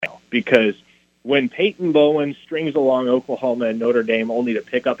because when Peyton Bowen strings along Oklahoma and Notre Dame only to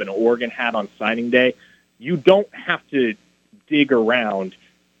pick up an Oregon hat on signing day, you don't have to dig around,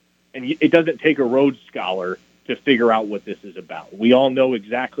 and it doesn't take a Rhodes Scholar to figure out what this is about. We all know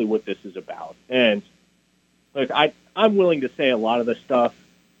exactly what this is about. And look, I'm willing to say a lot of the stuff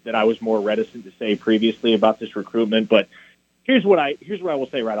that I was more reticent to say previously about this recruitment, but here's what I will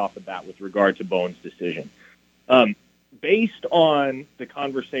say right off the bat with regard to Bowen's decision. Based on the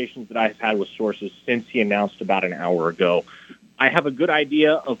conversations that I've had with sources since he announced about an hour ago, I have a good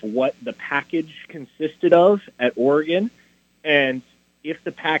idea of what the package consisted of at Oregon. And if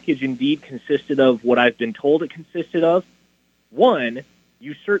the package indeed consisted of what I've been told it consisted of, one,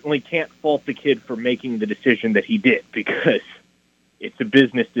 you certainly can't fault the kid for making the decision that he did, because it's a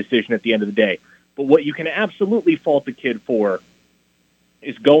business decision at the end of the day. But what you can absolutely fault the kid for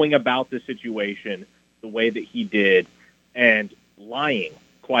is going about the situation the way that he did and lying,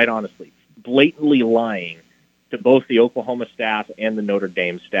 quite honestly, blatantly lying to both the Oklahoma staff and the Notre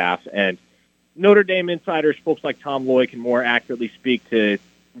Dame staff. And Notre Dame insiders, folks like Tom Loy, can more accurately speak to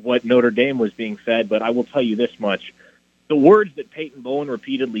what Notre Dame was being fed. But I will tell you this much. The words that Peyton Bowen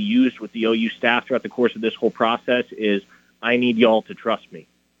repeatedly used with the OU staff throughout the course of this whole process is, I need y'all to trust me.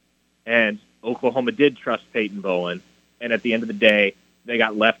 And Oklahoma did trust Peyton Bowen. And at the end of the day, they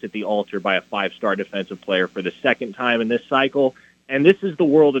got left at the altar by a 5-star defensive player for the second time in this cycle. And this is the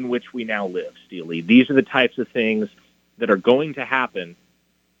world in which we now live, Steely. These are the types of things that are going to happen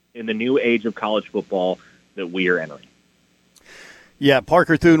in the new age of college football that we are entering. Yeah,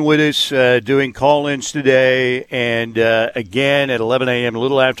 Parker Thune with us doing call-ins today. And again, at 11 a.m., a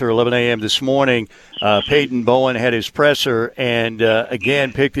little after 11 a.m. this morning, Peyton Bowen had his presser and,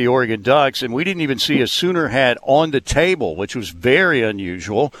 again, picked the Oregon Ducks. And we didn't even see a Sooner hat on the table, which was very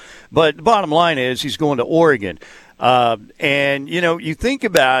unusual. But the bottom line is he's going to Oregon. And, you know, you think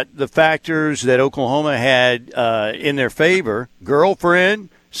about the factors that Oklahoma had in their favor. Girlfriend,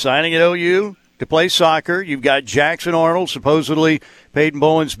 signing at OU to play soccer. You've got Jackson Arnold, supposedly Peyton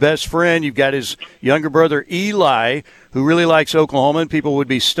Bowen's best friend. You've got his younger brother Eli, who really likes Oklahoma, and people would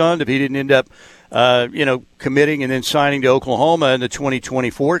be stunned if he didn't end up, committing and then signing to Oklahoma in the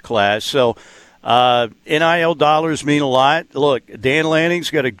 2024 class. So NIL dollars mean a lot. Look, Dan Lanning's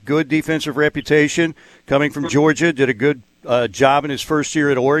got a good defensive reputation coming from Georgia, did a good job in his first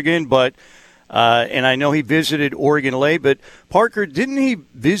year at Oregon, but and I know he visited Oregon late, but Parker, didn't he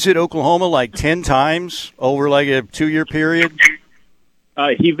visit Oklahoma like 10 times over like a 2-year period?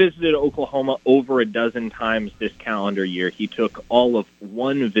 He visited Oklahoma over a dozen times this calendar year. He took all of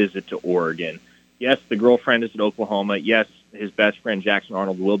one visit to Oregon. Yes, the girlfriend is at Oklahoma. Yes, his best friend Jackson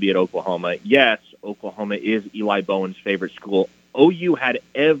Arnold will be at Oklahoma. Yes, Oklahoma is Eli Bowen's favorite school. OU had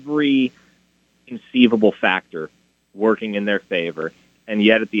every conceivable factor working in their favor. And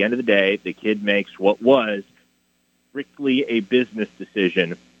yet, at the end of the day, the kid makes what was strictly a business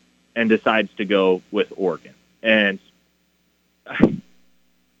decision and decides to go with Oregon. And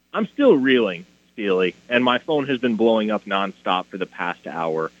I'm still reeling, Steely, and my phone has been blowing up nonstop for the past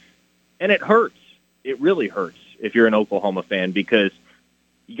hour. And it hurts. It really hurts if you're an Oklahoma fan, because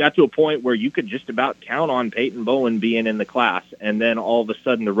you got to a point where you could just about count on Peyton Bowen being in the class, and then all of a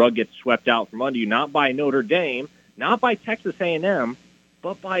sudden the rug gets swept out from under you, not by Notre Dame, not by Texas A&M,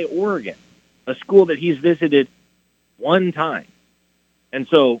 but by Oregon, a school that he's visited one time. And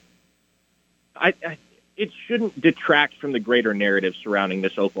so it shouldn't detract from the greater narrative surrounding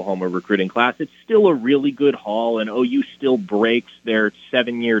this Oklahoma recruiting class. It's still a really good haul, and OU still breaks their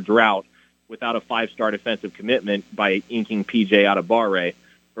 7-year drought without a 5-star defensive commitment by inking PJ Adebawore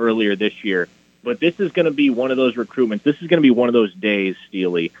earlier this year. But this is going to be one of those recruitments. This is going to be one of those days,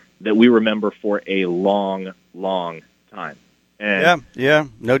 Steely, that we remember for a long, long time. And yeah,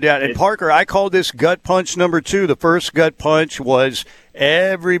 no doubt. And Parker, I called this gut punch number 2. The first gut punch was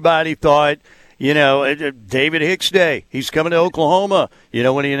everybody thought, David Hicks Day. He's coming to Oklahoma.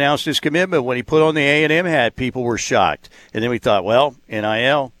 When he announced his commitment, when he put on the A&M hat, people were shocked. And then we thought, well,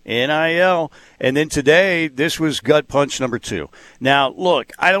 NIL. And then today, this was gut punch number 2. Now,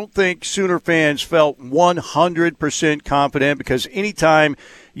 look, I don't think Sooner fans felt 100% confident, because anytime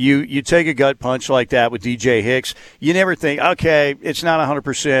you take a gut punch like that with DJ Hicks, you never think, okay, it's not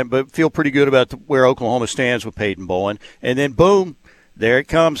 100%, but feel pretty good about where Oklahoma stands with Peyton Bowen. And then, boom, there it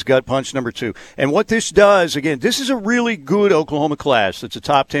comes, gut punch number 2. And what this does, again, this is a really good Oklahoma class. It's a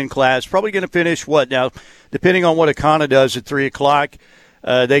top 10 class. Probably going to finish, now, depending on what Akana does at 3 o'clock,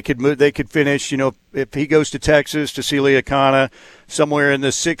 they could finish, if he goes to Texas to see Akana, somewhere in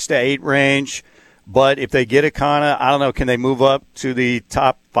the 6 to 8 range. But if they get Akana, I don't know, can they move up to the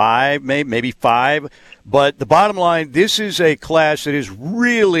top 5, maybe 5? But the bottom line, this is a class that is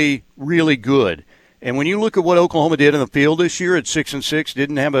really, really good. And when you look at what Oklahoma did in the field this year at 6-6,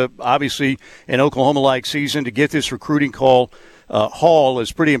 didn't have obviously an Oklahoma-like season, to get this recruiting haul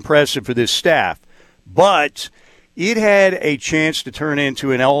is pretty impressive for this staff. But it had a chance to turn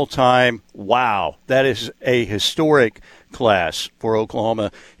into an all-time wow. That is a historic class for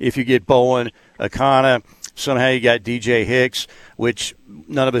Oklahoma. If you get Bowen, Akana, somehow you got DJ Hicks, which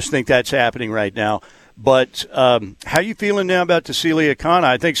none of us think that's happening right now. But how are you feeling now about Tausili Akana?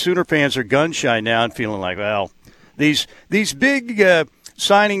 I think Sooner fans are gun-shy now and feeling like, well, these big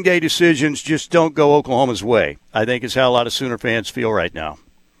signing day decisions just don't go Oklahoma's way, I think is how a lot of Sooner fans feel right now.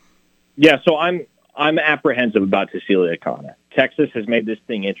 Yeah, so I'm apprehensive about Tausili Akana. Texas has made this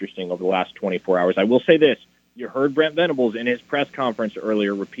thing interesting over the last 24 hours. I will say this. You heard Brent Venables in his press conference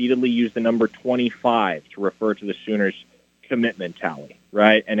earlier repeatedly use the number 25 to refer to the Sooners' commitment tally,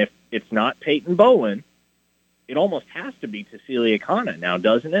 right? And if it's not Peyton Bowen, it almost has to be Tausili Akana now,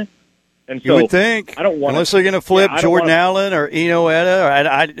 doesn't it? And so you would think. I don't want unless they're going to flip Jordan Allen or Eno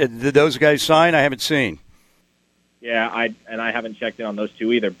Etta. Did those guys sign? I haven't seen. Yeah, I haven't checked in on those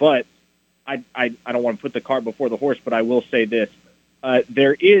two either. But I don't want to put the cart before the horse, but I will say this.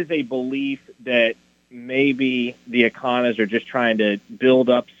 There is a belief that maybe the Akanas are just trying to build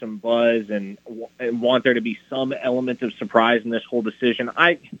up some buzz and want there to be some element of surprise in this whole decision.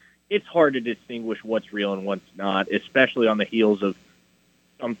 It's hard to distinguish what's real and what's not, especially on the heels of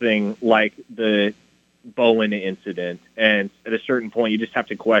something like the Bowen incident. And at a certain point, you just have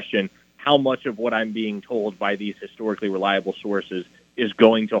to question how much of what I'm being told by these historically reliable sources is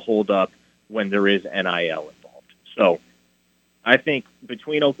going to hold up when there is NIL involved. So I think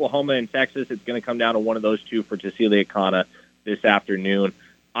between Oklahoma and Texas, it's going to come down to one of those two for Tausili Akana this afternoon.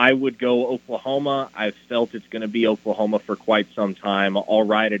 I would go Oklahoma. I've felt it's going to be Oklahoma for quite some time. I'll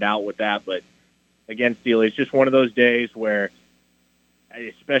ride it out with that. But again, Steely, it's just one of those days where,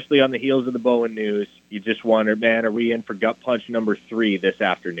 especially on the heels of the Bowen news, you just wonder, man, are we in for gut punch number 3 this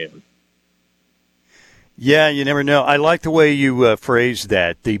afternoon? Yeah, you never know. I like the way you phrased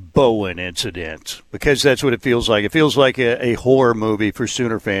that, the Bowen incident, because that's what it feels like. It feels like a horror movie for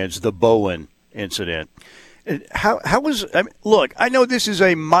Sooner fans, the Bowen incident. How was – I mean, look, I know this is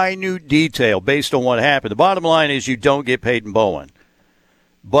a minute detail based on what happened. The bottom line is you don't get Peyton Bowen.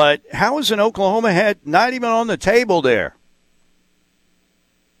 But how is an Oklahoma head not even on the table there?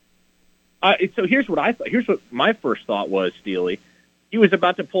 So here's what I thought. Here's what my first thought was, Steely. He was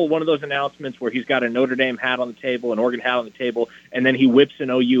about to pull one of those announcements where he's got a Notre Dame hat on the table, an Oregon hat on the table, and then he whips an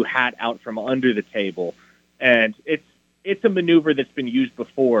OU hat out from under the table. And it's a maneuver that's been used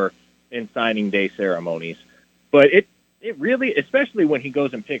before in signing day ceremonies. But it really, especially when he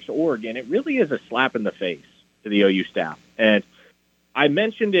goes and picks Oregon, it really is a slap in the face to the OU staff. And I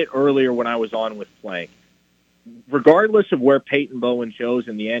mentioned it earlier when I was on with Plank. Regardless of where Peyton Bowen chose,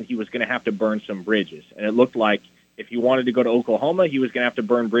 in the end, he was going to have to burn some bridges. And it looked like if he wanted to go to Oklahoma, he was going to have to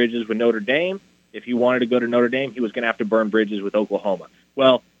burn bridges with Notre Dame. If he wanted to go to Notre Dame, he was going to have to burn bridges with Oklahoma.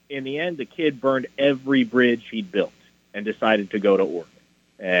 Well, in the end, the kid burned every bridge he'd built and decided to go to Oregon.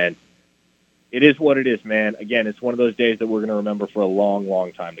 And it is what it is, man. Again, it's one of those days that we're going to remember for a long,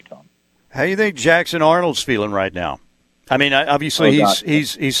 long time to come. How do you think Jackson Arnold's feeling right now? I mean, obviously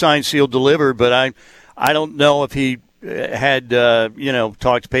he's signed, sealed, delivered, but I don't know if he had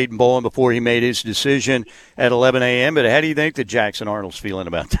talked to Peyton Bowen before he made his decision at 11 a.m. But how do you think that Jackson Arnold's feeling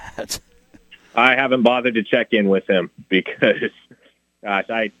about that? I haven't bothered to check in with him because, gosh,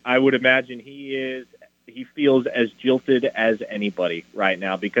 I would imagine he feels as jilted as anybody right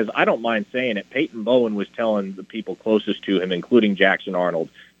now, because I don't mind saying it. Peyton Bowen was telling the people closest to him, including Jackson Arnold,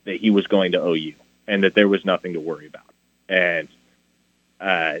 that he was going to OU and that there was nothing to worry about. And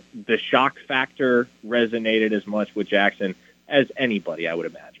the shock factor resonated as much with Jackson as anybody, I would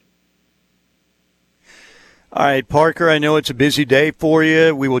imagine. All right, Parker, I know it's a busy day for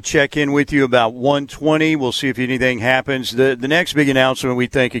you. We will check in with you about 1:20. We'll see if anything happens. The next big announcement, we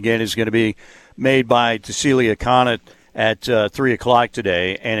think, again, is going to be made by Tausili Akana at 3 o'clock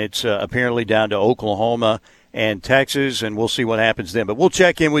today, and it's apparently down to Oklahoma and Texas, and we'll see what happens then. But we'll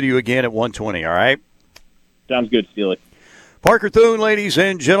check in with you again at 1:20, all right? Sounds good, Steely. Parker Thune, ladies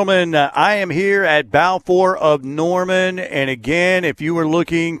and gentlemen, I am here at Balfour of Norman, and again, if you were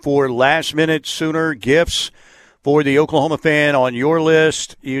looking for last-minute Sooner gifts for the Oklahoma fan on your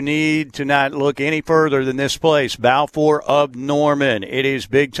list, you need to not look any further than this place, Balfour of Norman. It is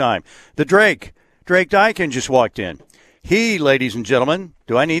big time. The Drake Dykin just walked in. He, ladies and gentlemen,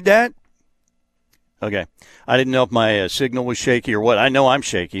 do I need that? Okay. I didn't know if my signal was shaky or what. I know I'm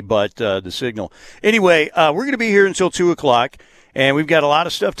shaky, but the signal. Anyway, we're going to be here until 2 o'clock, and we've got a lot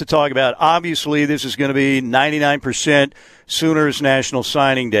of stuff to talk about. Obviously, this is going to be 99% Sooners National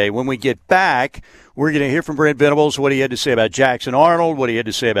Signing Day. When we get back, we're going to hear from Brent Venables what he had to say about Jackson Arnold, what he had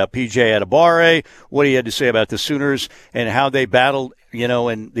to say about P.J. Adebawore, what he had to say about the Sooners and how they battled,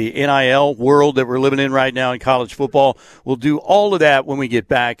 in the NIL world that we're living in right now in college football. We'll do all of that when we get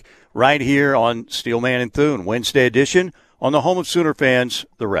back right here on Steelman and Thune, Wednesday edition on the home of Sooner fans,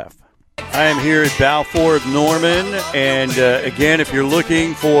 The Ref. I am here at Balfour of Norman, and again, if you're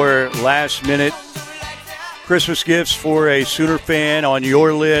looking for last-minute Christmas gifts for a Sooner fan on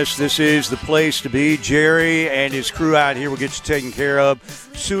your list, this is the place to be. Jerry and his crew out here will get you taken care of.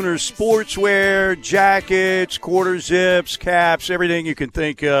 Sooner sportswear, jackets, quarter zips, caps, everything you can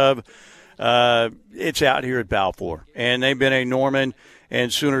think of. It's out here at Balfour, and they've been a Norman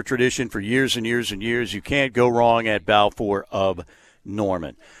and Sooner tradition for years and years and years. You can't go wrong at Balfour of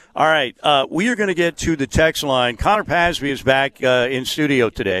Norman. All right, we are going to get to the text line. Connor Pasby is back in studio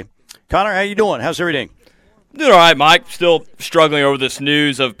today. Connor, how you doing? How's everything? Doing all right, Mike. Still struggling over this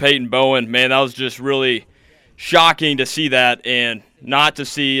news of Peyton Bowen. Man, that was just really shocking to see that, and not to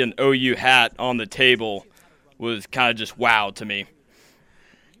see an OU hat on the table was kind of just wow to me.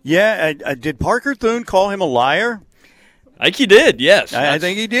 Yeah, did Parker Thune call him a liar? I think he did, yes. I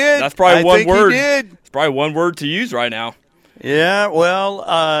think he did. That's probably one word. He did. It's probably one word to use right now. Yeah,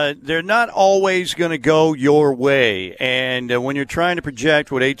 well, they're not always going to go your way. And when you're trying to project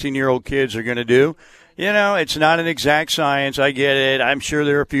what 18-year-old kids are going to do, it's not an exact science. I get it. I'm sure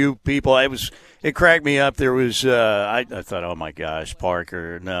there are a few people. It cracked me up. There was, I thought, oh, my gosh,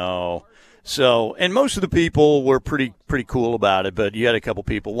 Parker, no. So, and most of the people were pretty cool about it, but you had a couple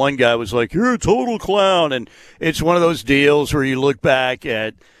people. One guy was like, "You're a total clown," and it's one of those deals where you look back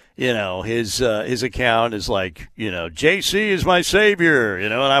at, his account is like, JC is my savior,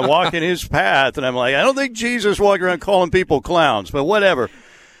 and I walk in his path, and I'm like, I don't think Jesus walked around calling people clowns, but whatever.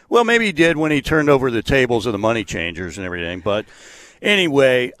 Well, maybe he did when he turned over the tables of the money changers and everything, but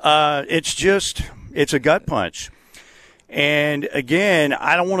anyway, it's a gut punch. And, again,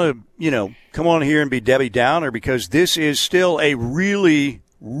 I don't want to, come on here and be Debbie Downer, because this is still a really,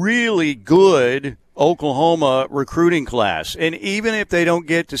 really good Oklahoma recruiting class. And even if they don't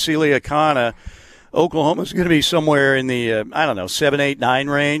get to Celia Kana, Oklahoma's going to be somewhere in the, 7, 8, 9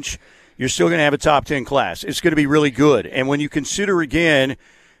 range. You're still going to have a top 10 class. It's going to be really good. And when you consider, again,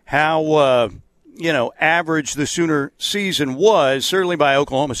 how, average the Sooner season was, certainly by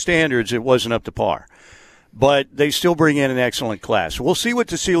Oklahoma standards, it wasn't up to par. But they still bring in an excellent class. We'll see what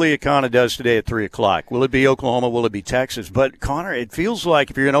Cecilia Kana does today at 3 o'clock. Will it be Oklahoma? Will it be Texas? But, Connor, it feels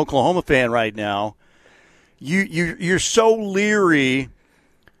like if you're an Oklahoma fan right now, you're so leery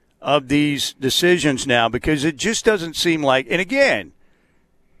of these decisions now, because it just doesn't seem like – and, again,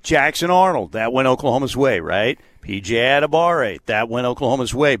 Jackson Arnold, that went Oklahoma's way, right? P.J. Adebawore, that went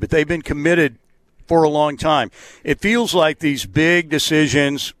Oklahoma's way. But they've been committed for a long time. It feels like these big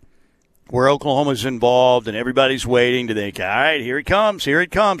decisions – where Oklahoma's involved and everybody's waiting to think, all right, here it comes,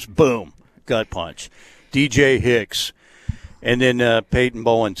 boom, gut punch. DJ Hicks, and then Peyton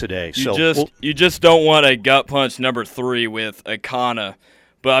Bowen today. You just don't want a gut punch number 3 with Akana.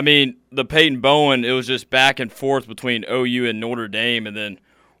 But, I mean, the Peyton Bowen, it was just back and forth between OU and Notre Dame, and then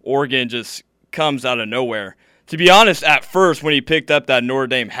Oregon just comes out of nowhere. To be honest, at first when he picked up that Notre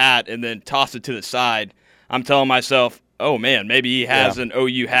Dame hat and then tossed it to the side, I'm telling myself, oh, man, maybe he has an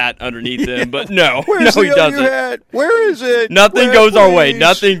OU hat underneath him. But no, he doesn't. Hat? Where is it? Nothing goes our way.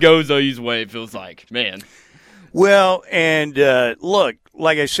 Nothing goes OU's way, it feels like. Man. Well, and look,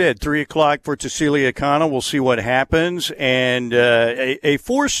 like I said, 3 o'clock for Cecilia Kana. We'll see what happens. And a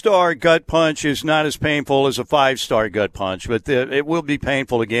 4-star gut punch is not as painful as a 5-star gut punch, but it will be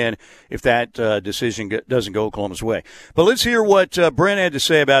painful again if that decision doesn't go Oklahoma's way. But let's hear what Brent had to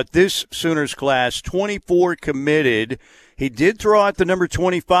say about this Sooners class, 24 committed. He did throw out the number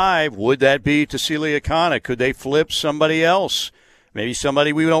 25. Would that be Cecilia Kana? Could they flip somebody else? Maybe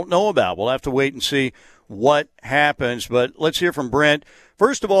somebody we don't know about. We'll have to wait and see what happens. But let's hear from Brent.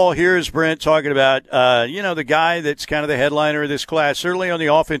 First of all, here's Brent talking about, the guy that's kind of the headliner of this class, certainly on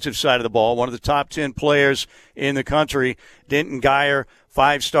the offensive side of the ball, one of the top 10 players in the country, Denton Guyer,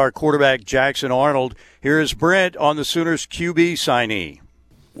 5-star quarterback Jackson Arnold. Here is Brent on the Sooners QB signee.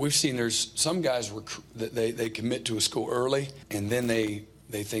 We've seen there's some guys that they commit to a school early, and then they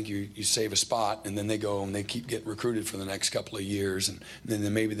think you save a spot, and then they go and they keep getting recruited for the next couple of years, and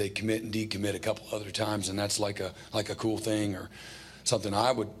then maybe they commit and decommit a couple other times, and that's like a cool thing or something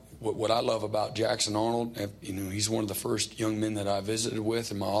I would what I love about Jackson Arnold, he's one of the first young men that I visited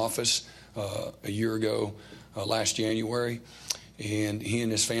with in my office a year ago, last January. And he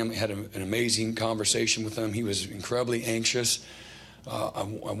and his family had an amazing conversation with him. He was incredibly anxious. I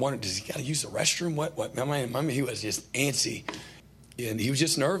wondered, does he got to use the restroom? What? I mean, he was just antsy. And he was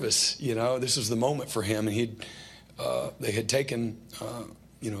just nervous. This was the moment for him. And they had taken,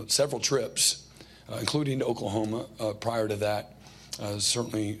 several trips, including to Oklahoma prior to that.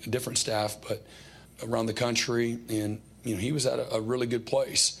 Certainly a different staff, but around the country. And, he was at a really good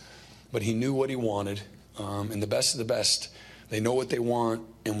place. But he knew what he wanted. And the best of the best, they know what they want,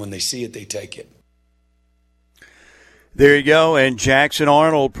 and when they see it, they take it. There you go. And Jackson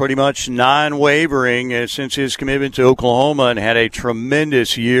Arnold pretty much non-wavering since his commitment to Oklahoma, and had a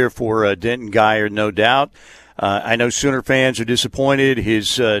tremendous year for Denton Guyer, no doubt. I know Sooner fans are disappointed. His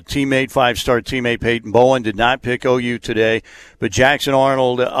teammate, five-star teammate Peyton Bowen, did not pick OU today, but Jackson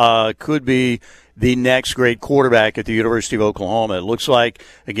Arnold could be the next great quarterback at the University of Oklahoma. It looks like,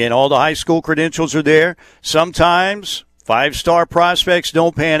 again, all the high school credentials are there. Sometimes five-star prospects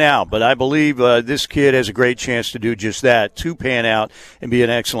don't pan out, but I believe this kid has a great chance to do just that, to pan out and be an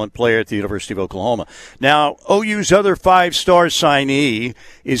excellent player at the University of Oklahoma. Now, OU's other five-star signee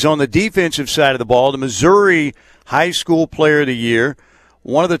is on the defensive side of the ball, the Missouri High School Player of the Year,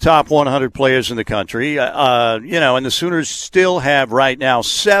 one of the top 100 players in the country. And the Sooners still have right now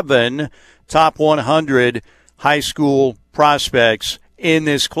 7 top 100 high school prospects in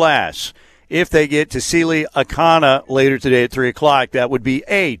this class. If they get Tassili Akana later today at 3 o'clock, that would be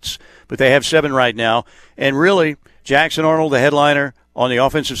 8. But they have 7 right now. And really, Jackson Arnold, the headliner on the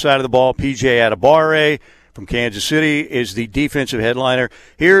offensive side of the ball, PJ Adebawore from Kansas City is the defensive headliner.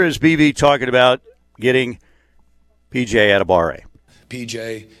 Here is BB talking about getting PJ Adebawore.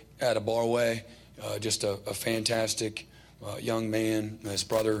 PJ Adebawore, just a fantastic young man. His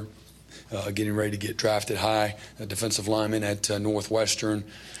brother getting ready to get drafted high, a defensive lineman at Northwestern.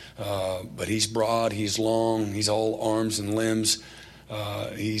 But he's broad, he's long, he's all arms and limbs.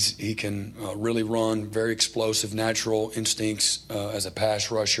 He can really run, very explosive, natural instincts as a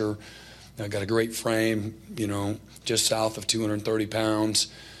pass rusher. Got a great frame, just south of 230 pounds.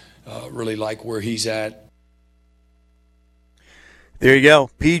 Really like where he's at. There you go.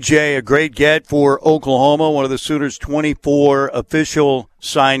 PJ, a great get for Oklahoma, one of the Sooners' 24 official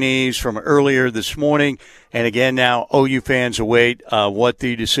signees from earlier this morning. And again, now OU fans await what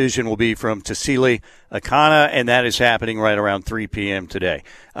the decision will be from Tassili Akana, and that is happening right around 3 p.m. today.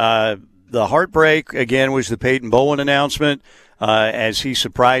 The heartbreak, again, was the Peyton Bowen announcement as he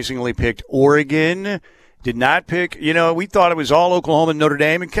surprisingly picked Oregon. Did not pick, we thought it was all Oklahoma and Notre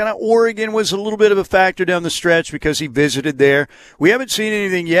Dame, and kind of Oregon was a little bit of a factor down the stretch because he visited there. We haven't seen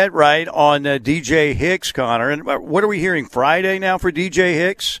anything yet, right, on DJ Hicks, Connor. And what are we hearing, Friday now for DJ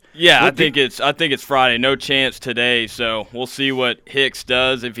Hicks? Yeah, I think it's Friday. No chance today, so we'll see what Hicks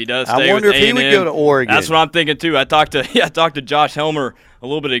does if he does stay with A&M. I wonder if he would go to Oregon. That's what I'm thinking too. I talked to Josh Helmer a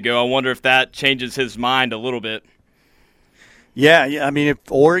little bit ago. I wonder if that changes his mind a little bit. Yeah, I mean, if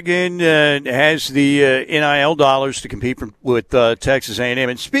Oregon has the NIL dollars to compete with Texas A&M,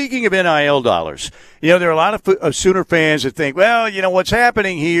 and speaking of NIL dollars, there are a lot of Sooner fans that think, well, what's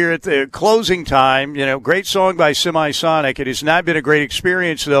happening here at the closing time, great song by Semisonic. It has not been a great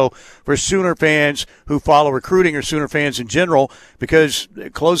experience, though, for Sooner fans who follow recruiting or Sooner fans in general, because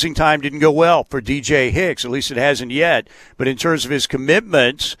closing time didn't go well for DJ Hicks. At least it hasn't yet. But in terms of his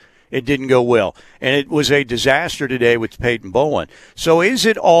commitments, it didn't go well. And it was a disaster today with Peyton Bowen. So is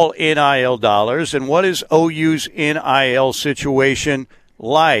it all NIL dollars? And what is OU's NIL situation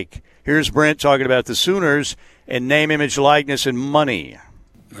like? Here's Brent talking about the Sooners and name, image, likeness, and money.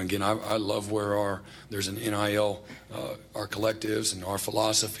 Again, I love where there's an NIL, our collectives and our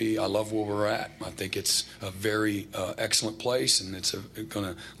philosophy. I love where we're at. I think it's a very excellent place, and it's going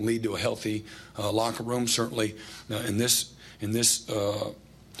to lead to a healthy locker room. Certainly in this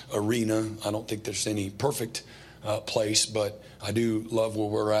arena, I don't think there's any perfect place, but I do love where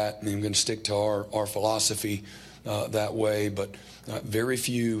we're at, and I'm going to stick to our philosophy that way. But very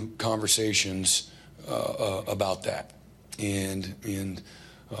few conversations about that, and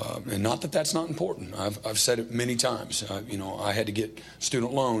not that that's not important. I've said it many times. I had to get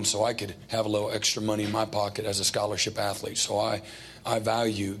student loans so I could have a little extra money in my pocket as a scholarship athlete. So I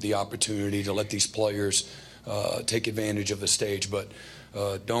value the opportunity to let these players take advantage of the stage, but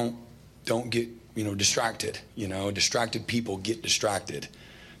don't get distracted. Distracted people get distracted.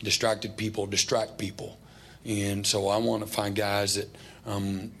 Distracted people distract people, and so I want to find guys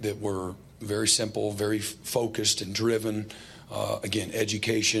that were very simple, very focused and driven, Again,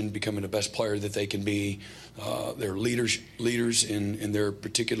 education, becoming the best player that they can be. They're leaders in their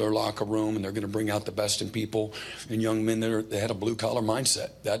particular locker room, and they're going to bring out the best in people and young men that had a blue-collar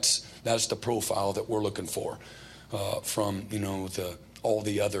mindset. That's the profile that we're looking for from, all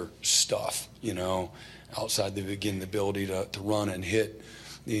the other stuff, outside the ability to run and hit.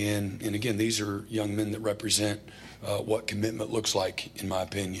 And again, these are young men that represent what commitment looks like, in my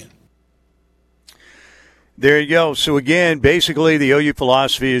opinion. There you go. So, again, basically the OU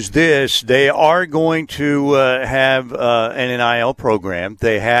philosophy is this. They are going to have an NIL program.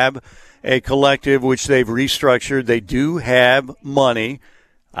 They have a collective which they've restructured. They do have money.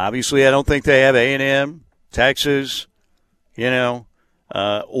 Obviously, I don't think they have A&M, Texas,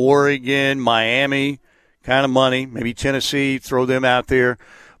 Oregon, Miami kind of money. Maybe Tennessee, throw them out there.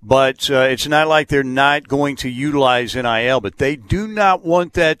 But it's not like they're not going to utilize NIL. But they do not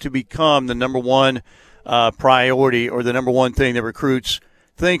want that to become the number one priority or the number one thing that recruits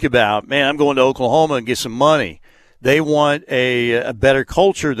think about. Man, I'm going to Oklahoma and get some money. They want a better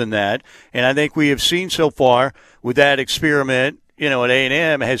culture than that, and I think we have seen so far with that experiment, at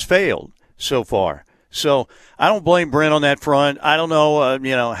A&M has failed so far. So I don't blame Brent on that front. I don't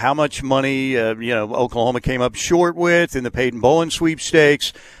know, how much money, Oklahoma came up short with in the Peyton Bowen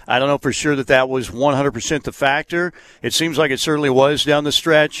sweepstakes. I don't know for sure that was 100% the factor. It seems like it certainly was down the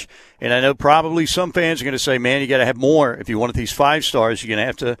stretch. And I know probably some fans are going to say, man, you got to have more. If you want these 5 stars, you're going to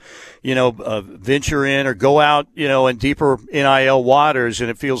have to, venture in or go out, in deeper NIL waters. And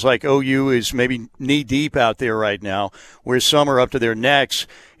it feels like OU is maybe knee deep out there right now, where some are up to their necks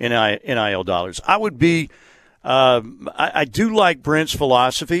in NIL dollars. I would be, I do like Brent's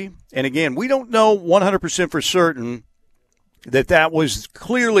philosophy. And again, we don't know 100% for certain that was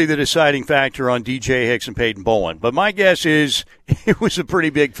clearly the deciding factor on DJ Hicks and Peyton Bowen. But my guess is it was a pretty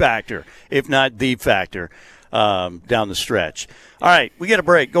big factor, if not the factor, down the stretch. All right, we get a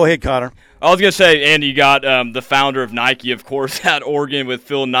break. Go ahead, Connor. I was going to say, Andy, you got the founder of Nike, of course, at Oregon with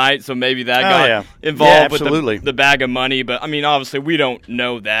Phil Knight, so maybe that got involved with the bag of money. But, obviously we don't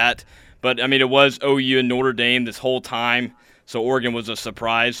know that. But, it was OU and Notre Dame this whole time. So Oregon was a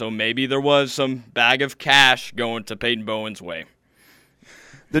surprise, so maybe there was some bag of cash going to Peyton Bowen's way.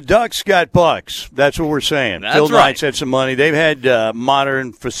 The Ducks got bucks. That's what we're saying. That's Phil right. Knight's had some money. They've had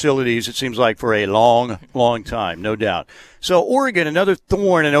modern facilities, it seems like, for a long, long time, no doubt. So Oregon, another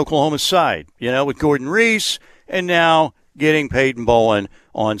thorn in Oklahoma's side, with Gordon Reese, and now getting Peyton Bowen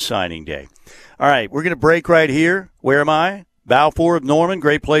on signing day. All right, we're going to break right here. Where am I? Balfour of Norman,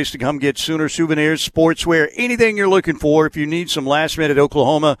 great place to come get Sooner souvenirs, sportswear, anything you're looking for. If you need some last-minute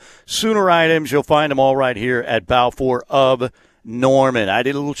Oklahoma Sooner items, you'll find them all right here at Balfour of Norman. I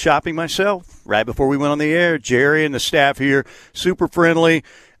did a little shopping myself right before we went on the air. Jerry and the staff here, super friendly.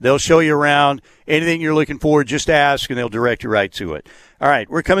 They'll show you around. Anything you're looking for, just ask, and they'll direct you right to it. All right,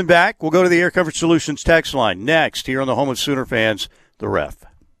 we're coming back. We'll go to the Air Comfort Solutions text line next here on the home of Sooner fans, The Ref.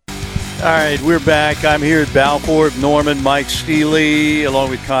 All right, we're back. I'm here at Balfour of Norman, Mike Steele, along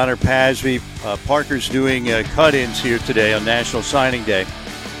with Connor Pasby. Parker's doing cut-ins here today on National Signing Day.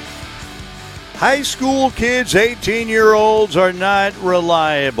 High school kids, 18-year-olds, are not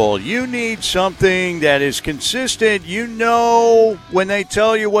reliable. You need something that is consistent. When they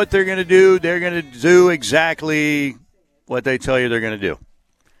tell you what they're going to do, they're going to do exactly what they tell you they're going to do.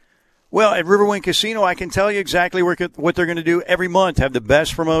 Well, at Riverwind Casino, I can tell you exactly what they're going to do every month. Have the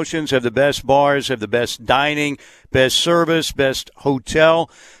best promotions, have the best bars, have the best dining, best service, best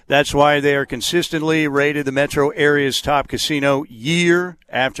hotel. That's why they are consistently rated the metro area's top casino year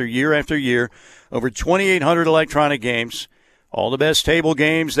after year after year. Over 2,800 electronic games. All the best table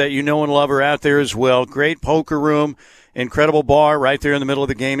games that you know and love are out there as well. Great poker room, incredible bar right there in the middle of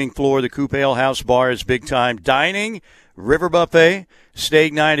the gaming floor. The Coupe Ale House bar is big time. Dining, River Buffet.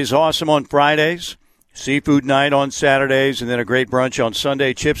 Steak night is awesome on Fridays. Seafood night on Saturdays, and then a great brunch on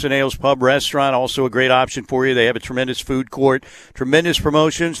Sunday. Chips and Ales Pub Restaurant, also a great option for you. They have a tremendous food court, tremendous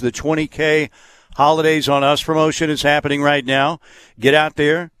promotions. The 20K Holidays on Us promotion is happening right now. Get out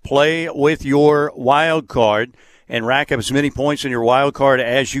there, play with your wild card, and rack up as many points in your wild card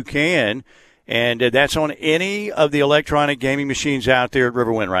as you can. And that's on any of the electronic gaming machines out there at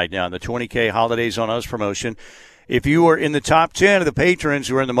Riverwind right now. The 20K Holidays on Us promotion. If you are in the top 10 of the patrons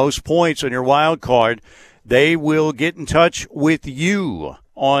who are in the most points on your wild card, they will get in touch with you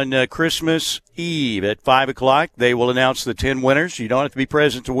on Christmas Eve at 5 o'clock. They will announce the 10 winners. You don't have to be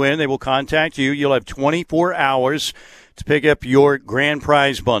present to win. They will contact you. You'll have 24 hours to pick up your grand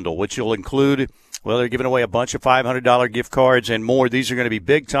prize bundle, which will include, well, they're giving away a bunch of $500 gift cards and more. These are going to be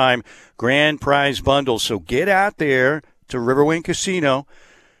big-time grand prize bundles. So get out there to Riverwind Casino.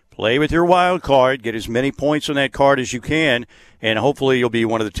 Play with your wild card. Get as many points on that card as you can, and hopefully you'll be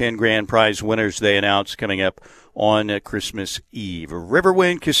one of the 10 grand prize winners they announce coming up on Christmas Eve.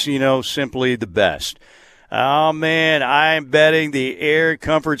 Riverwind Casino, simply the best. Oh, man, I'm betting the Air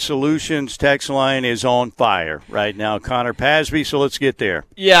Comfort Solutions text line is on fire right now. Connor Pasby, so let's get there.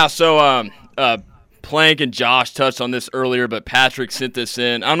 Yeah, so Plank and Josh touched on this earlier, but Patrick sent this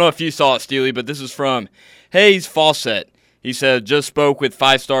in. I don't know if you saw it, Steely, but this is from Hayes Fawcett. He said, just spoke with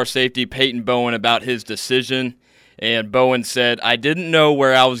 5-star safety Peyton Bowen about his decision, and Bowen said, I didn't know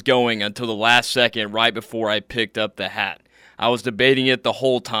where I was going until the last second right before I picked up the hat. I was debating it the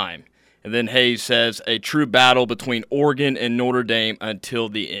whole time. And then Hayes says, a true battle between Oregon and Notre Dame until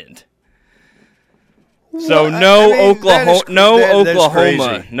the end. So no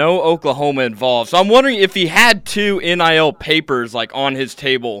Oklahoma involved. So I'm wondering if he had 2 NIL papers like on his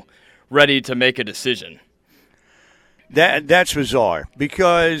table ready to make a decision. That's bizarre,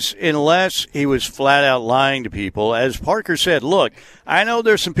 because unless he was flat out lying to people, as Parker said, look, I know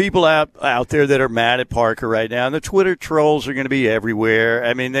there's some people out there that are mad at Parker right now, and the Twitter trolls are going to be everywhere.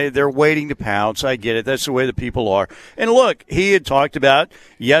 I mean, they're waiting to pounce. I get it. That's the way the people are. And look, he had talked about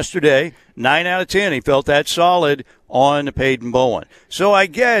yesterday, 9 out of 10, he felt that solid on Peyton Bowen. So I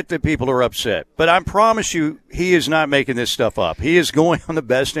get that people are upset, but I promise you he is not making this stuff up. He is going on the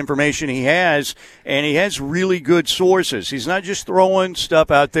best information he has, and he has really good sources. He's not just throwing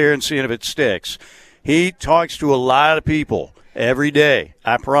stuff out there and seeing if it sticks. He talks to a lot of people every day,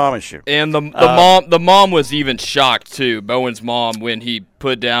 I promise you. And the mom was even shocked too, Bowen's mom, when he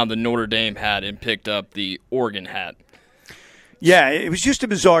put down the Notre Dame hat and picked up the Oregon hat. Yeah, it was just a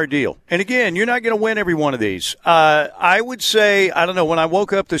bizarre deal. And again, you're not going to win every one of these. I would say, I don't know, when I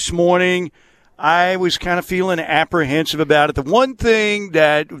woke up this morning, I was kind of feeling apprehensive about it. The one thing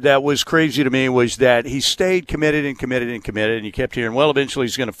that was crazy to me was that he stayed committed, and you kept hearing, well, eventually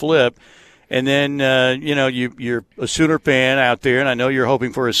he's going to flip. And then, you're a Sooner fan out there, and I know you're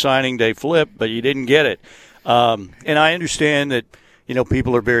hoping for a signing day flip, but you didn't get it. And I understand that,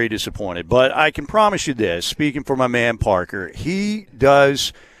 people are very disappointed. But I can promise you this, speaking for my man Parker, he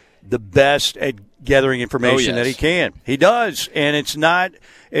does the best at gathering information that he can. He does. And it's not,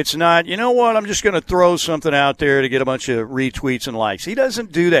 you know what, I'm just going to throw something out there to get a bunch of retweets and likes. He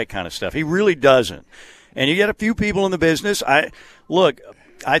doesn't do that kind of stuff. He really doesn't. And you get a few people in the business. I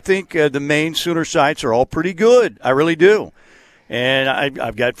think the main Sooner sites are all pretty good. I really do. And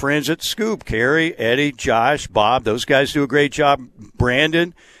I've got friends at Scoop, Carrie, Eddie, Josh, Bob. Those guys do a great job.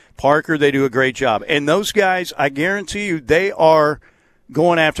 Brandon, Parker, they do a great job. And those guys, I guarantee you, they are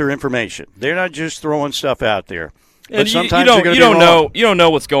going after information. They're not just throwing stuff out there. And you don't know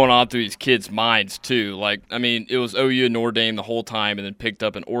what's going on through these kids' minds too. Like, I mean, it was OU and Notre Dame the whole time, and then picked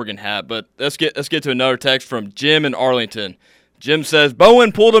up an Oregon hat. But let's get to another text from Jim in Arlington. Jim says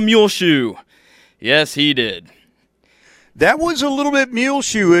Bowen pulled a mule shoe. Yes, he did. That was a little bit mule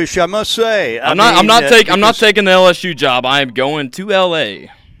shoe-ish, I must say. I'm not taking the LSU job. I am going to LA.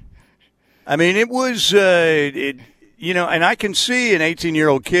 I mean, it was, and I can see an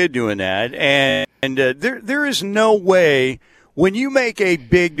 18-year-old kid doing that, and there is no way when you make a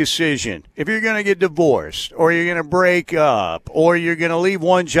big decision, if you're going to get divorced, or you're going to break up, or you're going to leave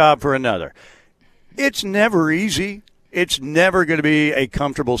one job for another, it's never easy. It's never going to be a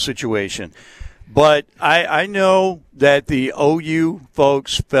comfortable situation. But I know that the OU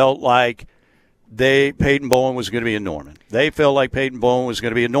folks felt like Peyton Bowen was going to be a Norman. They felt like Peyton Bowen was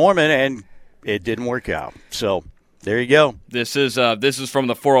going to be a Norman, and it didn't work out. So there you go. This is from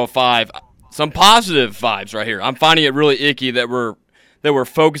the 405. Some positive vibes right here. I'm finding it really icky that we're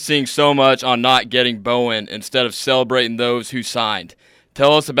focusing so much on not getting Bowen instead of celebrating those who signed.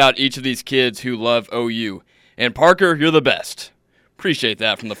 Tell us about each of these kids who love OU. And Parker, you're the best. Appreciate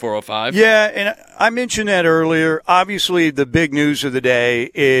that from the 405. Yeah, and I mentioned that earlier. Obviously, the big news of the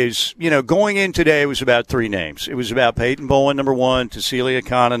day is, going in today, it was about 3 names. It was about Peyton Bowen, number 1, Cecilia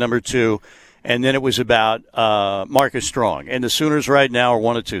Akana, number 2, and then it was about Marcus Strong. And the Sooners right now are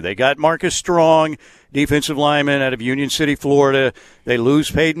 1 of 2. They got Marcus Strong, defensive lineman out of Union City, Florida. They lose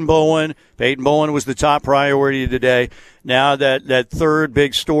Peyton Bowen. Peyton Bowen was the top priority today. Now that third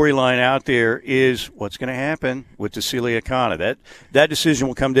big storyline out there is what's going to happen with Cecilia Akana. That decision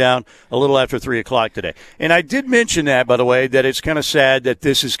will come down a little after 3 o'clock today. And I did mention that, by the way, that it's kind of sad that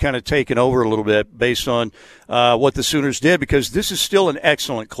this is kind of taken over a little bit based on what the Sooners did, because this is still an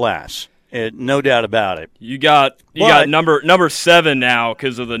excellent class. No doubt about it. You got number 7 now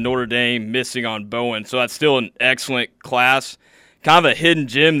because of the Notre Dame missing on Bowen, so that's still an excellent class. Kind of a hidden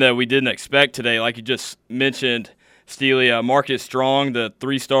gem that we didn't expect today, like you just mentioned, Steely. Marcus Strong, the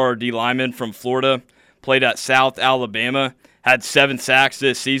 3-star D lineman from Florida, played at South Alabama. had 7 sacks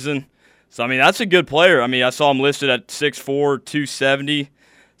this season. So, I mean, that's a good player. I mean, I saw him listed at 6'4", 270.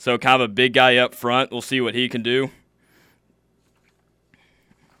 So kind of a big guy up front. We'll see what he can do.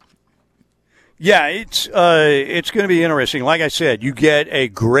 Yeah, it's going to be interesting. Like I said, you get a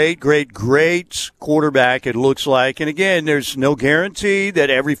great quarterback, it looks like. And, again, there's no guarantee that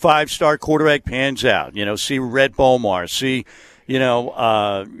every 5-star quarterback pans out. See Rhett Bomar, see,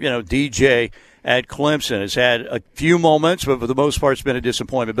 DJ at Clemson has had a few moments, but for the most part it's been a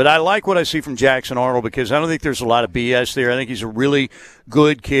disappointment. But I like what I see from Jackson Arnold because I don't think there's a lot of BS there. I think he's a really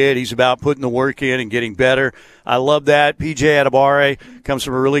good kid. He's about putting the work in and getting better. I love that. PJ Adebawore comes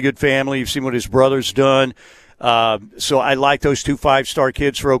from a really good family. You've seen what his brother's done. So I like those 2 5-star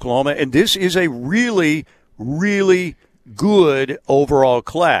kids for Oklahoma. And this is a really, really good overall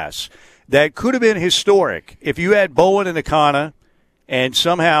class that could have been historic. If you had Bowen and Akana, and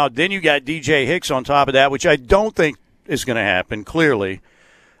somehow then you got DJ Hicks on top of that, which I don't think is going to happen, clearly.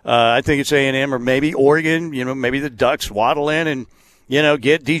 I think it's A&M or maybe Oregon, maybe the Ducks waddle in and,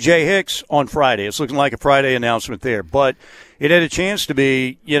 get DJ Hicks on Friday. It's looking like a Friday announcement there. But it had a chance to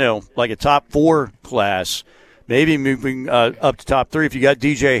be, like a top 4 class, maybe moving up to top 3 if you got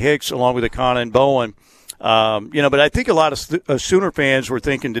DJ Hicks along with Akana and Bowen. But I think a lot of Sooner fans were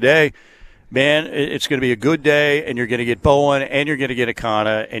thinking today, man, it's going to be a good day, and you're going to get Bowen, and you're going to get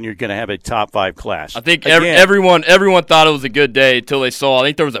Akana, and you're going to have a top 5 class. I think everyone thought it was a good day until they saw. I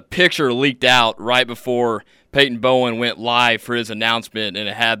think there was a picture leaked out right before Peyton Bowen went live for his announcement, and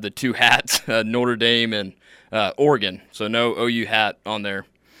it had the 2 hats, Notre Dame and Oregon. So no OU hat on there.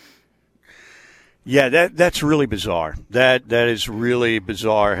 Yeah, that's really bizarre. That is really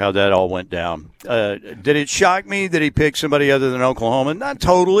bizarre how that all went down. Did it shock me that he picked somebody other than Oklahoma? Not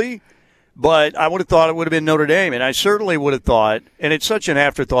totally. But I would have thought it would have been Notre Dame, and I certainly would have thought, and it's such an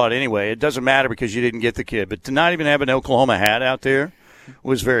afterthought anyway, it doesn't matter because you didn't get the kid, but to not even have an Oklahoma hat out there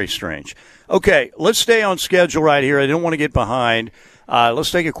was very strange. Okay, let's stay on schedule right here. I don't want to get behind.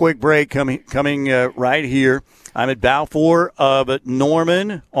 Let's take a quick break coming right here. I'm at Balfour of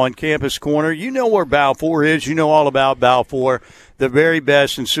Norman on Campus Corner. You know where Balfour is. You know all about Balfour, the very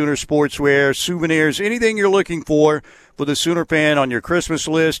best in Sooner sportswear, souvenirs, anything you're looking for the Sooner fan on your Christmas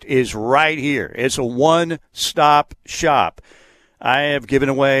list is right here. It's a one-stop shop. I have given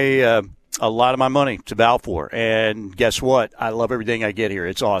away a lot of my money to Balfour, and guess what? I love everything I get here.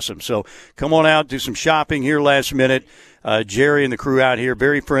 It's awesome. So come on out, do some shopping here last minute. Jerry and the crew out here,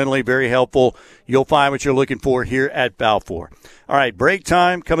 very friendly, very helpful. You'll find what you're looking for here at Balfour. All right, break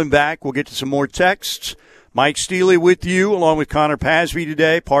time. Coming back, we'll get to some more texts. Mike Steely with you, along with Connor Pasby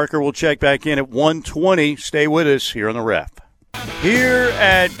today. Parker will check back in at 1:20. Stay with us here on the Ref. Here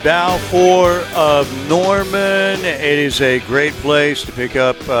at Balfour of Norman, it is a great place to pick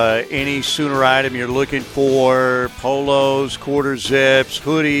up any Sooner item you're looking for. Polos, quarter zips,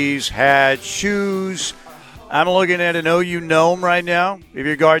 hoodies, hats, shoes. I'm looking at an OU gnome right now. If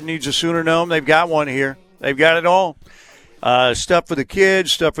your garden needs a Sooner gnome, they've got one here. They've got it all. Stuff for the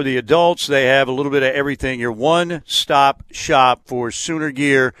kids, stuff for the adults. They have a little bit of everything. Your one-stop shop for Sooner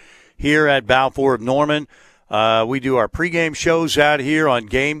gear here at Balfour of Norman. We do our pregame shows out here on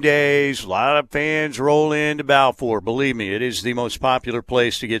game days. A lot of fans roll into Balfour. Believe me, it is the most popular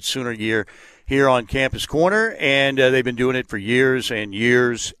place to get Sooner gear here on Campus Corner, and they've been doing it for years and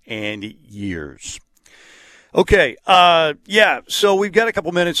years and years. Okay, so we've got a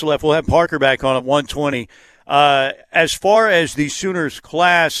couple minutes left. We'll have Parker back on at 1:20. As far as the Sooners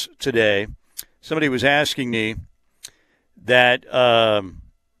class today, somebody was asking me that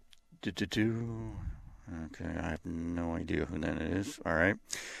okay, I have no idea who that is. All right.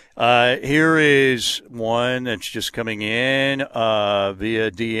 Here is one that's just coming in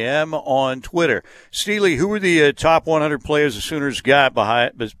via DM on Twitter. Steely, who are the top 100 players the Sooners got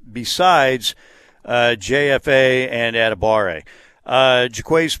besides JFA and Adebawore?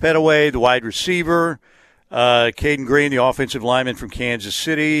 Jaquays Petaway, the wide receiver. Caden Green, the offensive lineman from Kansas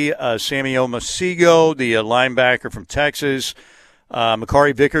City. Sammy Omasigo, the linebacker from Texas.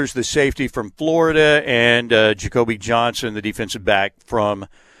 Makari Vickers, the safety from Florida. And Jacoby Johnson, the defensive back from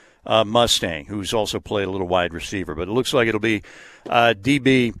Mustang, who's also played a little wide receiver. But it looks like it'll be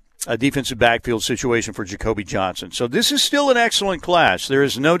DB, a defensive backfield situation for Jacoby Johnson. So this is still an excellent class. There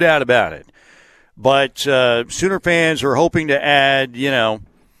is no doubt about it. But Sooner fans are hoping to add,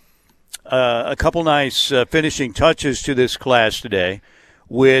 a couple nice finishing touches to this class today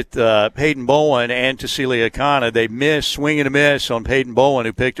with Peyton Bowen and Tassili Akana. They swing and a miss on Peyton Bowen,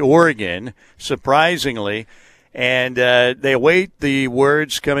 who picked Oregon, surprisingly. And they await the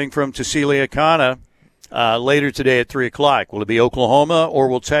words coming from Tassili Akana later today at 3 o'clock. Will it be Oklahoma or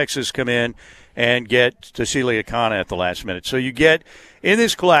will Texas come in and get Tasili Akana at the last minute. So you get in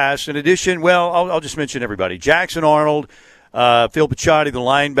this class, in addition, well, I'll just mention everybody. Jackson Arnold, Phil Picciotti, the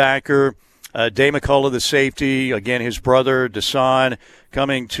linebacker, Day McCullough, the safety, again, his brother, Desan,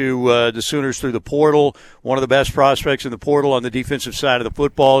 coming to the Sooners through the portal. One of the best prospects in the portal on the defensive side of the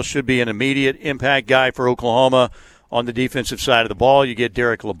football. Should be an immediate impact guy for Oklahoma on the defensive side of the ball. You get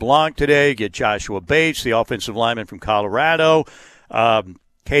Derek LeBlanc today. You get Joshua Bates, the offensive lineman from Colorado.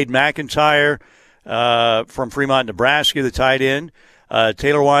 Cade McIntyre from Fremont, Nebraska, the tight end.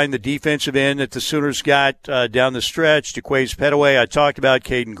 Taylor Wine, the defensive end that the Sooners got down the stretch. Jaquays Petaway, I talked about.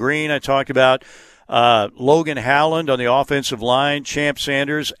 Caden Green, I talked about. Logan Howland on the offensive line. Champ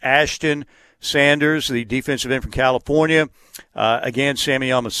Sanders, Ashton Sanders, the defensive end from California. Again, Sammy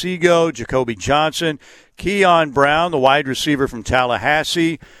Almasigo, Jacoby Johnson. Keon Brown, the wide receiver from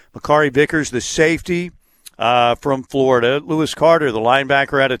Tallahassee. Makari Vickers, the safety from Florida. Lewis Carter, the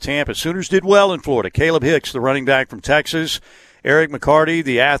linebacker out of Tampa. Sooners did well in Florida. Caleb Hicks, the running back from Texas. Eric McCarty,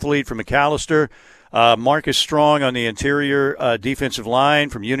 the athlete from McAllister. Marcus Strong on the interior defensive line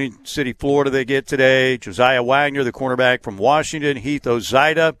from Union City, Florida, they get today. Josiah Wagner, the cornerback from Washington. Heath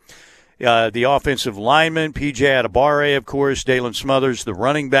Ozida, the offensive lineman. PJ Atabare, of course. Dalen Smothers, the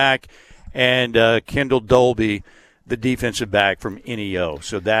running back. And Kendall Dolby, the defensive back from NEO.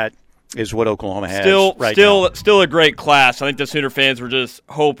 So that is what Oklahoma has now. Still a great class. I think the Sooner fans were just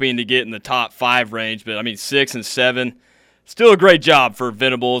hoping to get in the top 5 range. But, 6 and 7. Still a great job for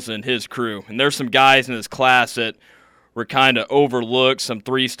Venables and his crew. And there's some guys in this class that were kind of overlooked, some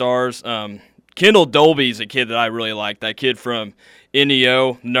 3 stars. Kendall Dolby's a kid that I really like. That kid from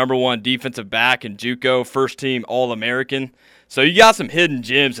NEO, #1 defensive back in JUCO, first-team All-American. So you got some hidden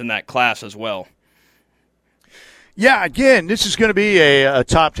gems in that class as well. Yeah, again, this is going to be a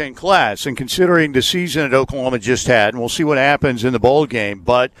top 10 class. And considering the season that Oklahoma just had, and we'll see what happens in the bowl game,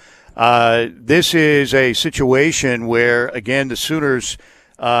 but this is a situation where, again, the Sooners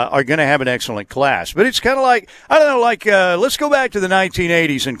are going to have an excellent class. But it's kind of like, let's go back to the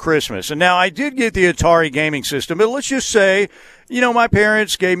 1980s and Christmas. And now I did get the Atari gaming system, but let's just say, my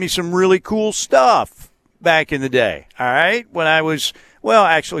parents gave me some really cool stuff back in the day, all right? When I was,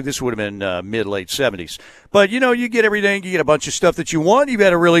 actually, this would have been mid-late 70s. But, you get everything. You get a bunch of stuff that you want. You've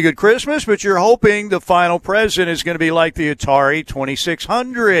had a really good Christmas, but you're hoping the final present is going to be like the Atari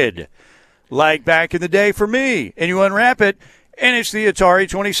 2600, like back in the day for me. And you unwrap it, and it's the Atari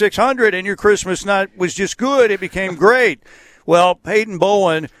 2600, and your Christmas was just good. It became great. Well, Peyton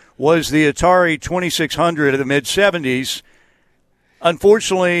Bowen was the Atari 2600 of the mid-70s.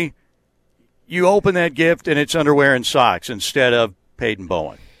 Unfortunately, you open that gift, and it's underwear and socks instead of Peyton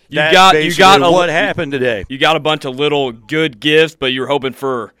Bowen. You got what happened today. You got a bunch of little good gifts, but you're hoping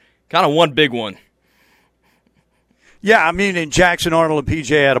for kind of one big one. Yeah, in Jackson Arnold and PJ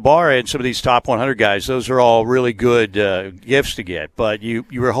Atabare and some of these top 100 guys, those are all really good gifts to get. But you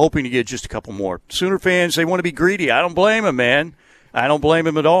were hoping to get just a couple more. Sooner fans, they want to be greedy. I don't blame them, man. I don't blame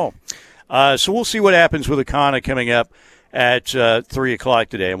them at all. So we'll see what happens with Akana coming up at 3 o'clock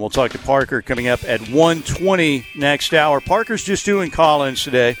today. And we'll talk to Parker coming up at 1:20 next hour. Parker's just doing call-ins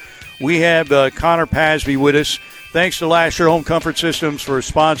today. We have Connor Pasby with us. Thanks to Lasher Home Comfort Systems for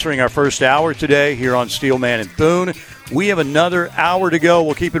sponsoring our first hour today here on Steelman and Thune. We have another hour to go.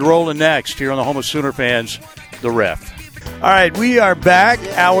 We'll keep it rolling next here on the home of Sooner fans, The Ref. All right, we are back.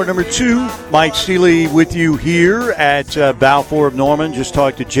 Hour number 2. Mike Steely with you here at Balfour of Norman. Just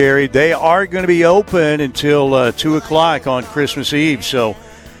talked to Jerry. They are going to be open until 2 o'clock on Christmas Eve. So,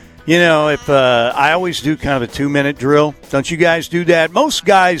 if I always do kind of a 2-minute drill. Don't you guys do that? Most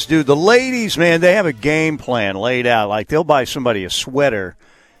guys do. The ladies, man, they have a game plan laid out. Like they'll buy somebody a sweater,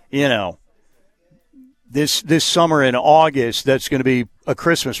 this summer in August, that's going to be a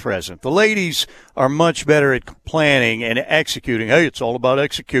Christmas present. The ladies are much better at planning and executing. Hey, it's all about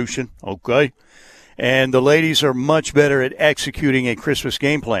execution, okay? And the ladies are much better at executing a Christmas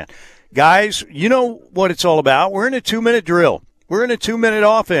game plan. Guys, you know what it's all about. We're in a 2-minute drill. We're in a 2-minute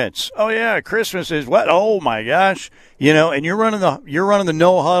offense. Oh, yeah, Christmas is what? Oh, my gosh. And you're running the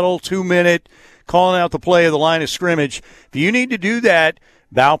no-huddle, 2-minute, calling out the play of the line of scrimmage. If you need to do that,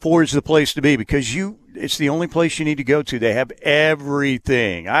 Balfour is the place to be because it's the only place you need to go to. They have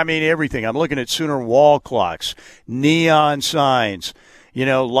everything. Everything. I'm looking at Sooner wall clocks, neon signs,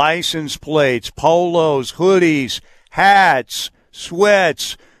 license plates, polos, hoodies, hats,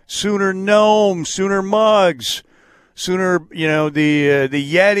 sweats, Sooner gnomes, Sooner mugs, Sooner, the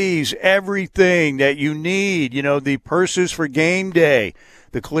Yetis, everything that you need, the purses for game day,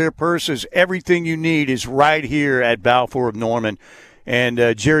 the clear purses, everything you need is right here at Balfour of Norman.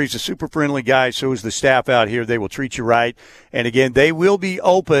 And Jerry's a super friendly guy, so is the staff out here. They will treat you right. And, again, they will be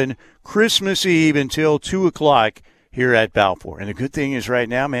open Christmas Eve until 2 o'clock here at Balfour. And the good thing is right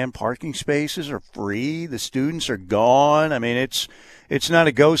now, man, parking spaces are free. The students are gone. I mean, it's not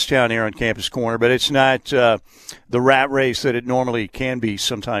a ghost town here on Campus Corner, but it's not the rat race that it normally can be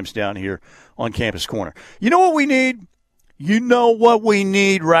sometimes down here on Campus Corner. You know what we need? You know what we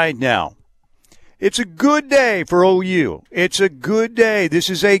need right now? It's a good day for OU. It's a good day. This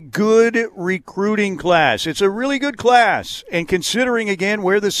is a good recruiting class. It's a really good class. And considering, again,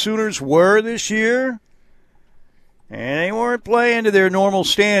 where the Sooners were this year, and they weren't playing to their normal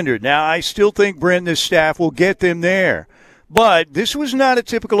standard. Now, I still think Brent and his staff will get them there. But this was not a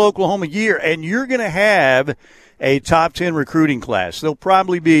typical Oklahoma year, and you're going to have a top 10 recruiting class. They'll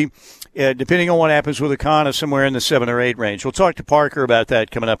probably be, depending on what happens with Akana, somewhere in the 7 or 8 range. We'll talk to Parker about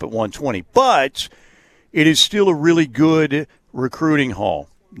that coming up at 1:20. But it is still a really good recruiting haul.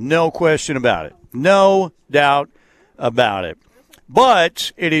 No question about it. No doubt about it.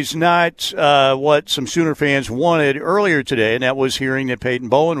 But it is not what some Sooner fans wanted earlier today, and that was hearing that Peyton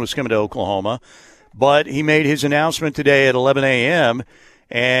Bowen was coming to Oklahoma. But he made his announcement today at 11 a.m.,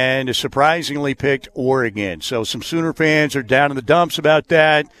 and surprisingly picked Oregon. So some Sooner fans are down in the dumps about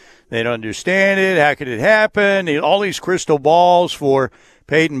that. They don't understand it. How could it happen? All these crystal balls for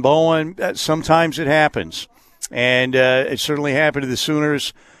Peyton Bowen. Sometimes it happens. And it certainly happened to the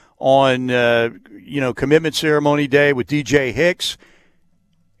Sooners on, commitment ceremony day with DJ Hicks.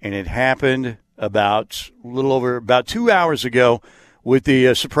 And it happened about 2 hours ago with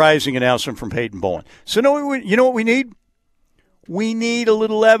the surprising announcement from Peyton Bowen. So you know what we need? We need a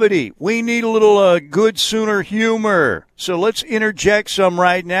little levity. We need a little good Sooner humor. So let's interject some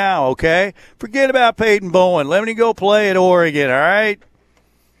right now, okay? Forget about Peyton Bowen. Let him go play at Oregon, all right?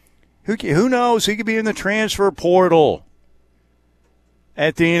 Who knows? He could be in the transfer portal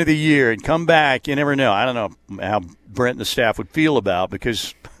at the end of the year and come back. You never know. I don't know how Brent and the staff would feel about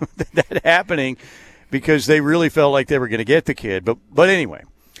because that happening because they really felt like they were going to get the kid. But anyway,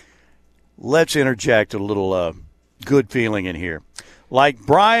 let's interject a little good feeling in here. Like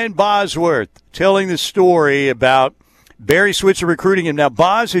Brian Bosworth telling the story about Barry Switzer recruiting him. Now,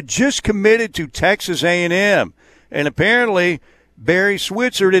 Boz had just committed to Texas A&M, and apparently Barry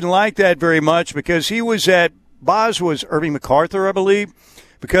Switzer didn't like that very much because Boz was Irving MacArthur, I believe,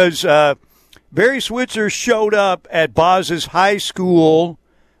 because Barry Switzer showed up at Boz's high school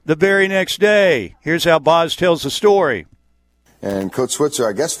the very next day. Here's how Boz tells the story. And Coach Switzer,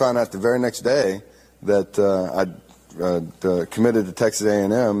 I guess, found out the very next day that I'd committed to Texas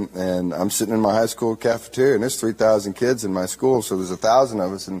A&M, and I'm sitting in my high school cafeteria, and there's 3,000 kids in my school, so there's 1,000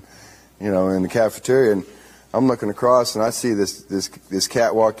 of us, in the cafeteria, and I'm looking across, and I see this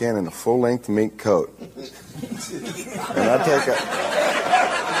cat walk in a full-length mink coat, and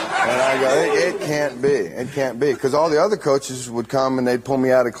I go, it can't be, because all the other coaches would come and they'd pull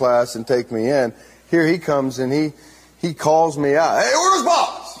me out of class and take me in. Here he comes and he calls me out. Hey, where's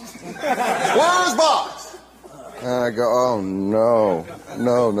Boz? Where's Boz? And I go, oh, no.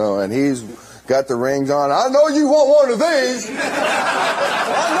 And he's got the rings on. I know you want one of these.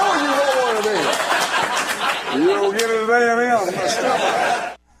 You'll get it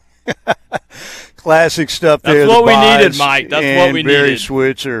today, Classic stuff there. That's what we needed, Mike. That's what we needed. Barry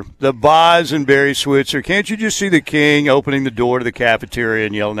Switzer. The Boz and Barry Switzer. Can't you just see the king opening the door to the cafeteria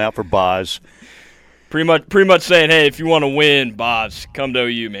and yelling out for Boz? Pretty much saying, hey, if you want to win, Boz, come to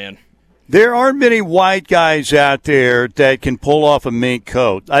OU, man. There aren't many white guys out there that can pull off a mink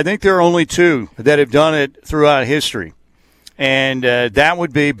coat. I think there are only 2 that have done it throughout history. And that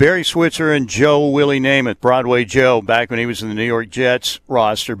would be Barry Switzer and Joe Willie Namath, Broadway Joe, back when he was in the New York Jets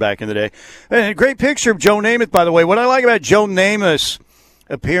roster back in the day. And a great picture of Joe Namath, by the way. What I like about Joe Namath's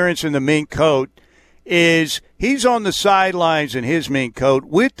appearance in the mink coat is he's on the sidelines in his mink coat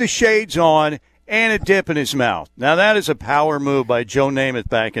with the shades on and a dip in his mouth. Now, that is a power move by Joe Namath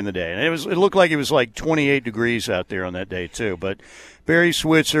back in the day. And it looked like it was like 28 degrees out there on that day, too. But Barry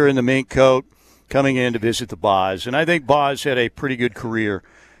Switzer in the mink coat, coming in to visit the Boz. And I think Boz had a pretty good career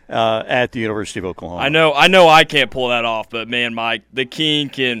at the University of Oklahoma. I know I can't pull that off, but, man, Mike, the king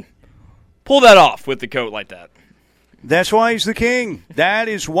can pull that off with the coat like that. That's why he's the king. That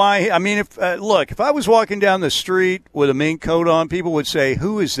is why. If I was walking down the street with a mink coat on, people would say,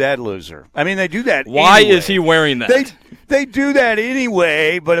 who is that loser? They do that Why anyway. is he wearing that? They do that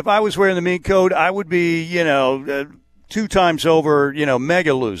anyway, but if I was wearing the mink coat, I would be, 2 times over,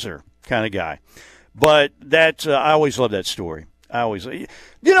 mega loser kind of guy. But I always love that story. You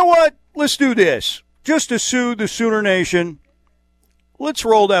know what? Let's do this. Just to soothe the Sooner Nation, Let's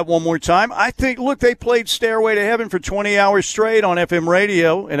roll that one more time. I think, look, they played Stairway to Heaven for 20 hours straight on FM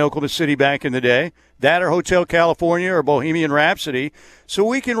radio in Oklahoma City back in the day. That or Hotel California or Bohemian Rhapsody. So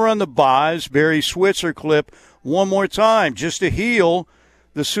we can run the Boz, Barry Switzer clip one more time just to heal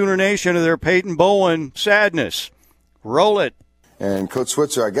the Sooner Nation of their Peyton Bowen sadness. Roll it. And Coach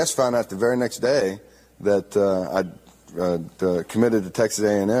Switzer, I guess, found out the very next day that I'd committed to Texas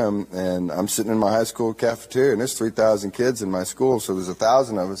A&M, and I'm sitting in my high school cafeteria, and there's 3,000 kids in my school, so there's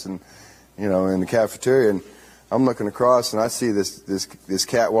 1,000 of us, in the cafeteria, and I'm looking across, and I see this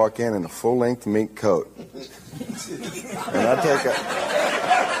cat walk in a full-length mink coat, and I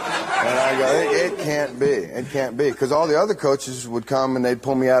go, it can't be, because all the other coaches would come and they'd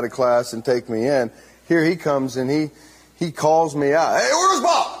pull me out of class and take me in. Here he comes and he calls me out. Hey, where's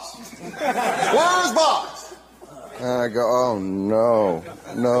Boz? Where's Boz? And I go, oh, no.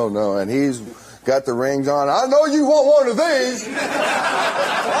 And he's got the rings on. I know you want one of these.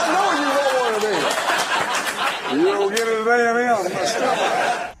 You'll get it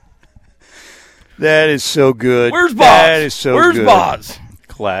today, That is so good. Where's Boz? That is so Where's good. Boz?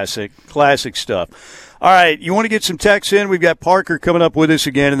 Classic stuff. All right, you want to get some texts in? We've got Parker coming up with us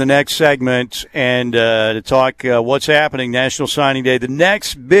again in the next segment and to talk what's happening National Signing Day. The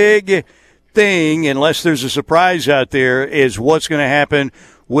next big thing, unless there's a surprise out there, is what's going to happen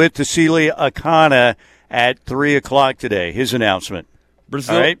with Tasili Akana at 3 o'clock today, his announcement.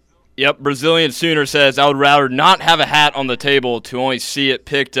 Brazil. All right? Yep, Brazilian Sooner says, I would rather not have a hat on the table to only see it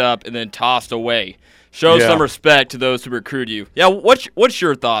picked up and then tossed away. Show some respect to those who recruit you. Yeah, what's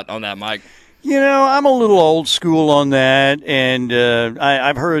your thought on that, Mike? I'm a little old school on that, and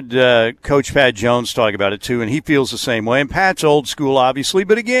I've heard Coach Pat Jones talk about it too, and he feels the same way. And Pat's old school, obviously,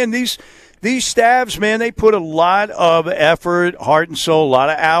 but again, these staffs, man, they put a lot of effort, heart and soul, a lot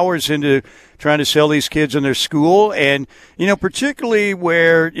of hours into trying to sell these kids in their school, and particularly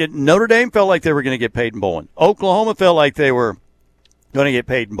where Notre Dame felt like they were going to get Peyton Bowen, Oklahoma felt like they were going to get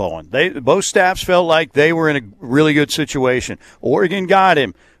Peyton Bowen. Both staffs felt like they were in a really good situation. Oregon got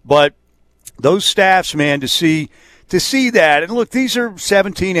him, but those staffs, man, to see that, and look, these are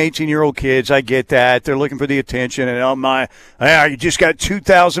 17, 18-year-old kids. I get that. They're looking for the attention, and you just got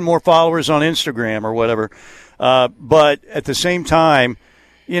 2,000 more followers on Instagram or whatever. But at the same time,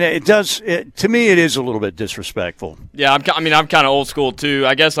 to me, it is a little bit disrespectful. Yeah, I'm kind of old school too.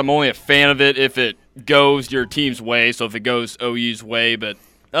 I guess I'm only a fan of it if it goes your team's way, so if it goes OU's way. But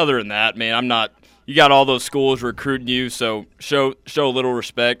other than that, man, I'm not. You got all those schools recruiting you, so show a little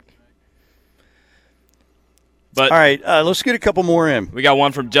respect. But all right, let's get a couple more in. We got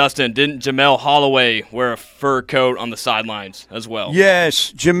one from Justin. Didn't Jamel Holloway wear a fur coat on the sidelines as well?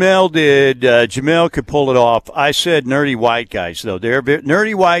 Yes, Jamel did. Jamel could pull it off. I said nerdy white guys, though.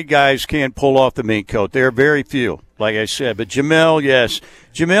 Nerdy white guys can't pull off the mink coat. There are very few, like I said. But Jamel, yes.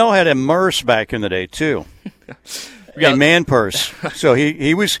 Jamel had a Merce back in the day, too. A man purse. So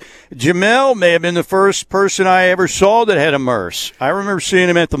he was – Jamel may have been the first person I ever saw that had a Merce. I remember seeing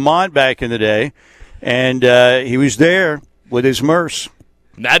him at the Mont back in the day. And he was there with his Merce.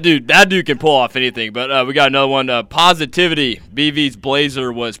 That dude can pull off anything. But we got another one. Positivity. BV's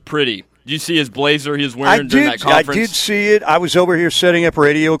blazer was pretty. Did you see his blazer he was wearing during that conference? I did see it. I was over here setting up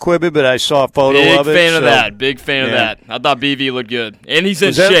radio equipment, but I saw a photo of it. Big fan of that. I thought BV looked good. And he's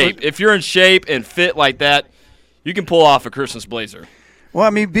in shape. If you're in shape and fit like that, you can pull off a Christmas blazer. Well,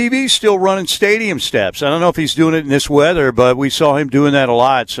 BB's still running stadium steps. I don't know if he's doing it in this weather, but we saw him doing that a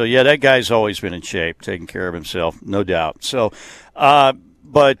lot. So, yeah, that guy's always been in shape, taking care of himself, no doubt. So,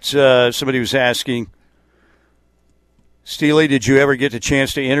 but somebody was asking, Steely, did you ever get the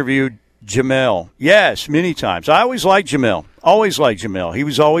chance to interview Jamel? Yes, many times. I always liked Jamel. He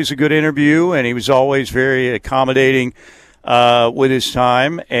was always a good interview, and he was always very accommodating with his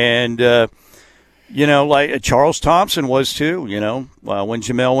time. And, like Charles Thompson was too, when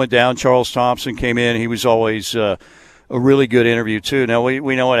Jamel went down, Charles Thompson came in. He was always a really good interview too. Now,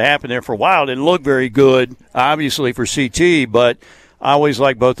 we know what happened there for a while. Didn't look very good, obviously, for CT, but I always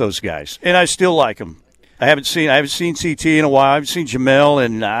liked both those guys. And I still like them. I haven't seen CT in a while. I haven't seen Jamel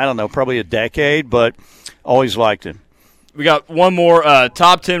in, I don't know, probably a decade, but always liked him. We got one more.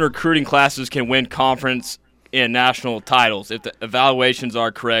 Top 10 recruiting classes can win conference and national titles. If the evaluations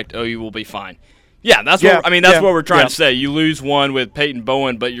are correct, OU will be fine. Yeah, that's what we're trying to say. You lose one with Peyton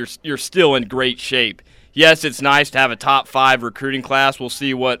Bowen, but you're still in great shape. Yes, it's nice to have a top 5 recruiting class. We'll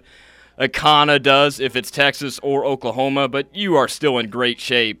see what Akana does if it's Texas or Oklahoma, but you are still in great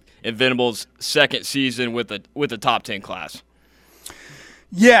shape in Venable's second season with a top 10 class.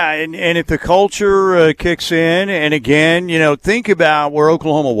 Yeah, and if the culture kicks in, and again, think about where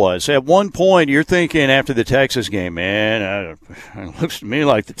Oklahoma was. At one point, you're thinking after the Texas game, man, it looks to me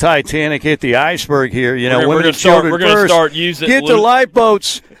like the Titanic hit the iceberg here. We're going to start using the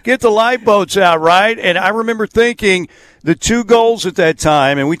lifeboats. Get the lifeboats out, right? And I remember thinking the two goals at that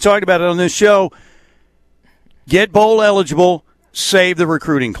time, and we talked about it on this show, get bowl eligible, save the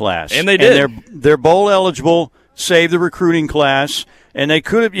recruiting class. And they did. And they're bowl eligible, save the recruiting class. And they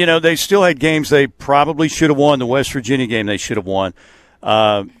could have, they still had games they probably should have won. The West Virginia game they should have won.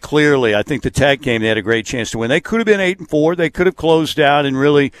 Clearly, I think the Tech game they had a great chance to win. They could have been 8-4. They could have closed out and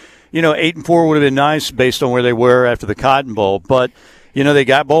really, 8-4 would have been nice based on where they were after the Cotton Bowl. But, they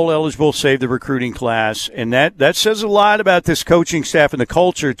got bowl eligible, saved the recruiting class. And that says a lot about this coaching staff and the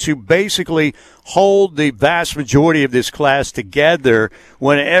culture to basically hold the vast majority of this class together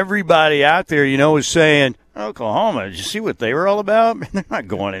when everybody out there, is saying, Oklahoma, did you see what they were all about? They're not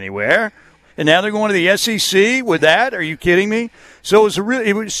going anywhere. And now they're going to the SEC with that? Are you kidding me? So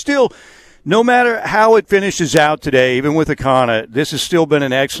it was still, no matter how it finishes out today, even with Akana, this has still been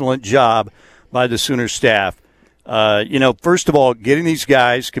an excellent job by the Sooner staff. First of all, getting these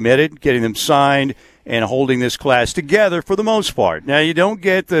guys committed, getting them signed, and holding this class together for the most part. Now, you don't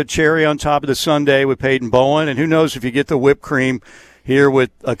get the cherry on top of the sundae with Peyton Bowen, and who knows if you get the whipped cream here with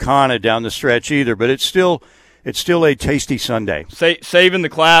Akana down the stretch either, but it's still a tasty sundae. Saving the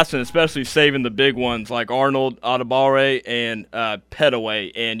class and especially saving the big ones like Arnold, Adebawore, and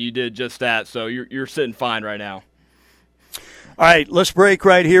Pettaway, and you did just that, so you're sitting fine right now. All right, let's break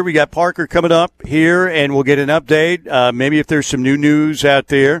right here. We got Parker coming up here, and we'll get an update, maybe if there's some new news out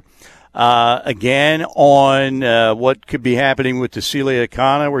there. Again, on what could be happening with Tasili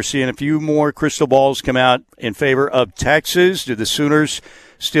Akana. We're seeing a few more crystal balls come out in favor of Texas. Do the Sooners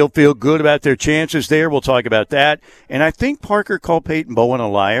still feel good about their chances there? We'll talk about that. And I think Parker called Peyton Bowen a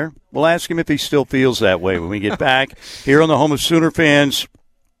liar. We'll ask him if he still feels that way when we get back here on the home of Sooner fans,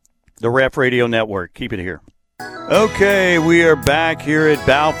 the Ref Radio Network. Keep it here. Okay, we are back here at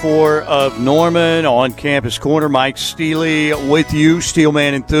Balfour of Norman on Campus Corner. Mike Steely with you,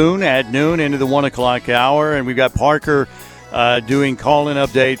 Steelman and Thune at noon into the 1 o'clock hour. And we've got Parker doing call-in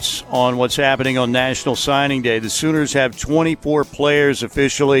updates on what's happening on National Signing Day. The Sooners have 24 players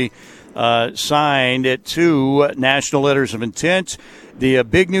officially signed at 2 national letters of intent. The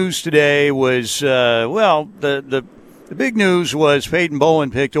big news today was, the big news was Peyton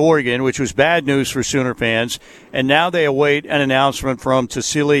Bowen picked Oregon, which was bad news for Sooner fans. And now they await an announcement from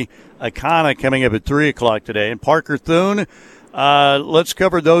Tasili Akana coming up at 3 o'clock today. And Parker Thune, let's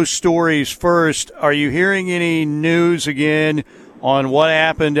cover those stories first. Are you hearing any news again on what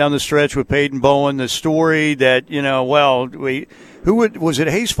happened down the stretch with Peyton Bowen? The story that, was it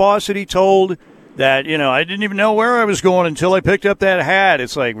Hayes Fawcett he told that, I didn't even know where I was going until I picked up that hat.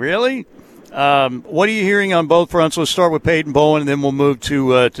 It's like, really? What are you hearing on both fronts? Let's start with Peyton Bowen, and then we'll move to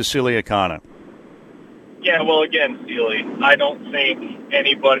Tasili Akana. Yeah, well, again, Steely, I don't think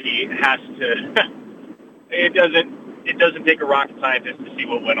anybody has to. It doesn't take a rocket scientist to see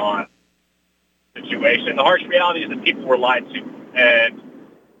what went on. Situation. The harsh reality is that people were lied to, and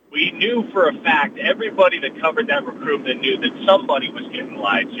we knew for a fact. Everybody that covered that recruitment knew that somebody was getting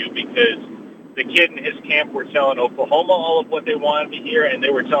lied to because the kid and his camp were telling Oklahoma all of what they wanted to hear, and they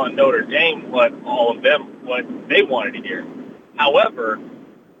were telling Notre Dame what they wanted to hear. However,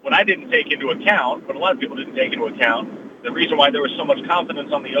 what I didn't take into account, what a lot of people didn't take into account, the reason why there was so much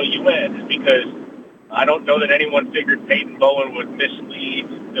confidence on the OU end is because I don't know that anyone figured Peyton Bowen would mislead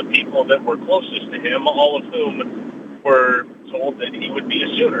the people that were closest to him, all of whom were told that he would be a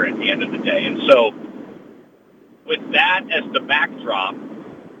Sooner at the end of the day. And so with that as the backdrop,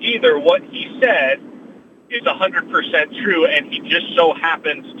 either what he said is 100% true and he just so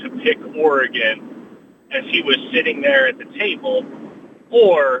happens to pick Oregon as he was sitting there at the table,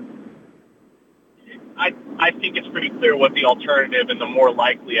 or I think it's pretty clear what the alternative and the more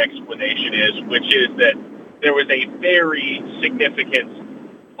likely explanation is, which is that there was a very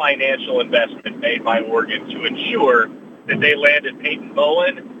significant financial investment made by Oregon to ensure that they landed Peyton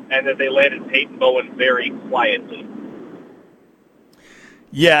Bowen and that they landed Peyton Bowen very quietly.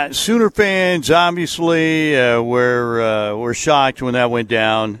 Yeah, Sooner fans obviously were shocked when that went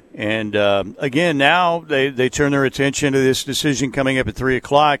down, and again now they turn their attention to this decision coming up at 3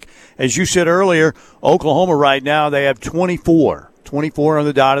 o'clock. As you said earlier, Oklahoma right now they have 24 on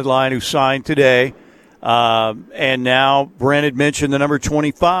the dotted line who signed today, and now Brent had mentioned the number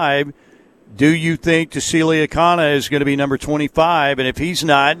 25. Do you think Tasili Akana is going to be number 25? And if he's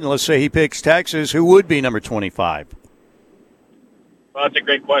not, and let's say he picks Texas, who would be number 25? Well, that's a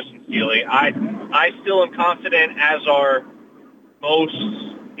great question, Steely. I still am confident, as are most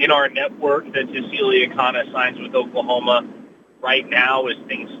in our network that Cecilia Kana signs with Oklahoma right now as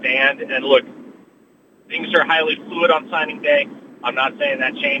things stand. And look, things are highly fluid on signing day. I'm not saying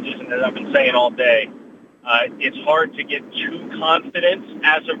that changes, and as I've been saying all day, it's hard to get too confident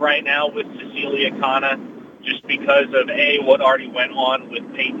as of right now with Cecilia Kana, just because of A, what already went on with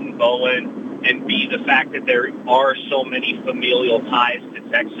Peyton Bowen, and B, the fact that there are so many familial ties to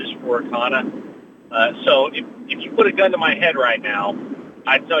Texas for Kana. So if you put a gun to my head right now,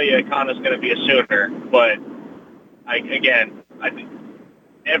 I'd tell you Akana's going to be a Sooner. But, I think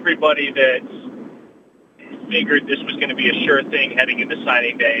everybody that figured this was going to be a sure thing heading into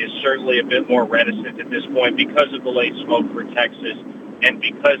signing day is certainly a bit more reticent at this point because of the late smoke for Texas and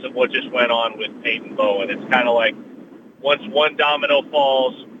because of what just went on with Peyton Bowen. It's kind of like once one domino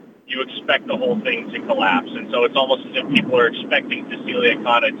falls, you expect the whole thing to collapse. And so it's almost as if people are expecting Cecilia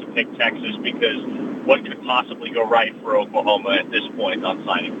Kana to pick Texas because what could possibly go right for Oklahoma at this point on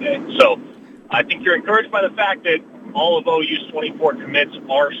signing day. So I think you're encouraged by the fact that all of OU's 24 commits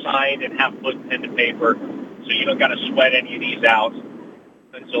are signed and have put pen to paper, so you don't got to sweat any of these out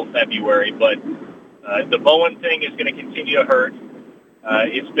until February. But the Bowen thing is going to continue to hurt.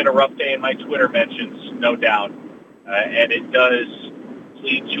 It's been a rough day in my Twitter mentions, no doubt, and it does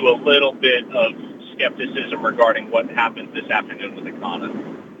lead to a little bit of skepticism regarding what happened this afternoon with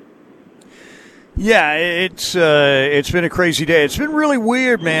Akana. Yeah, it's been a crazy day. It's been really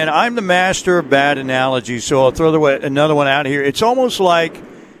weird, man. I'm the master of bad analogies, so I'll throw another one out here. It's almost like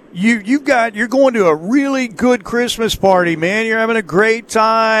you're going to a really good Christmas party, man. You're having a great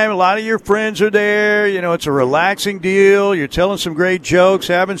time. A lot of your friends are there. You know, it's a relaxing deal. You're telling some great jokes,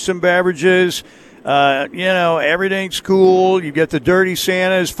 having some beverages. Everything's cool. You get the dirty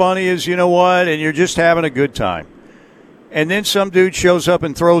Santa as funny as you know what, and you're just having a good time. And then some dude shows up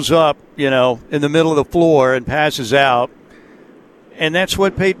and throws up, in the middle of the floor and passes out. And that's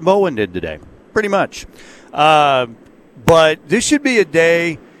what Peyton Bowen did today, pretty much. But this should be a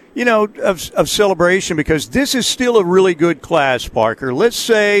day, of celebration because this is still a really good class, Parker. Let's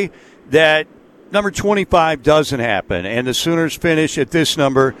say that number 25 doesn't happen and the Sooners finish at this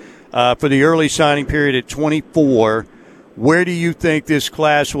number for the early signing period at 24. Where do you think this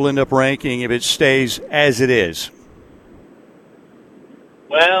class will end up ranking if it stays as it is?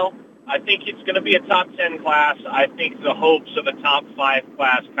 Well, I think it's going to be a top 10 class. I think the hopes of a top 5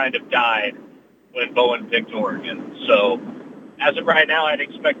 class kind of died when Bowen picked Oregon. So as of right now, I'd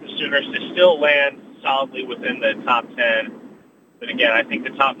expect the Sooners to still land solidly within the top 10. But again, I think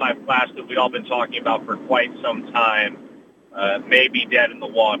the top 5 class that we've all been talking about for quite some time may be dead in the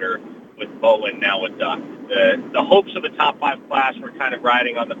water with Bowen now with Duck. The hopes of a top 5 class were kind of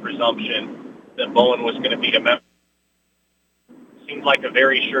riding on the presumption that Bowen was going to be a member. Seemed like a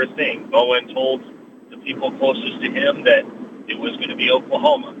very sure thing. Bowen told the people closest to him that it was going to be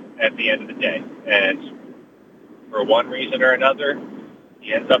Oklahoma at the end of the day. And for one reason or another,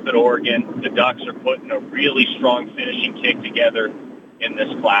 he ends up at Oregon. The Ducks are putting a really strong finishing kick together in this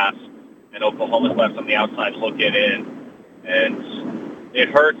class, and Oklahoma's left on the outside looking in. And it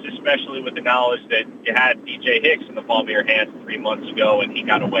hurts, especially with the knowledge that you had DJ Hicks in the palm of your hands 3 months ago, and he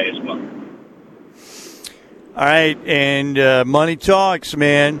got away as well. All right, and money talks,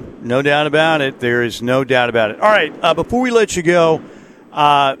 man. No doubt about it. There is no doubt about it. All right, before we let you go,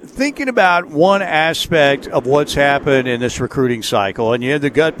 thinking about one aspect of what's happened in this recruiting cycle, and you had the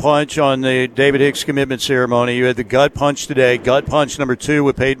gut punch on the David Hicks commitment ceremony. You had the gut punch today, gut punch number 2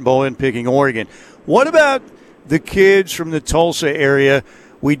 with Peyton Bowen picking Oregon. What about the kids from the Tulsa area?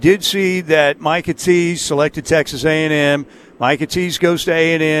 We did see that Micah Tease selected Texas A&M. Micah Tease goes to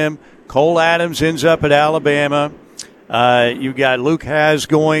A&M. Cole Adams ends up at Alabama. You got Luke Hasz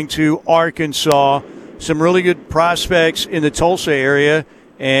going to Arkansas. Some really good prospects in the Tulsa area,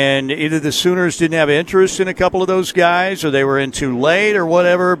 and either the Sooners didn't have interest in a couple of those guys or they were in too late or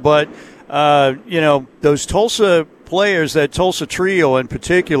whatever. But, those Tulsa players, that Tulsa trio in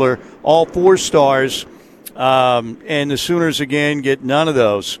particular, all 4 stars, and the Sooners, again, get none of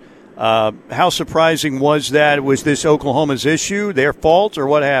those. How surprising was that? Was this Oklahoma's issue, their fault, or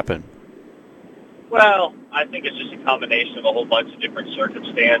what happened? Well, I think it's just a combination of a whole bunch of different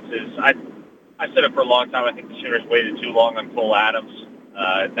circumstances. I said it for a long time. I think the Sooners waited too long on Cole Adams.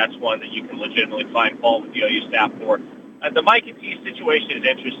 That's one that you can legitimately find fault with the OU staff for. The Micah Tease situation is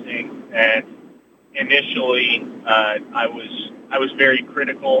interesting, and initially I was very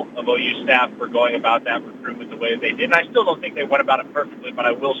critical of OU staff for going about that recruitment the way they did. And I still don't think they went about it perfectly, but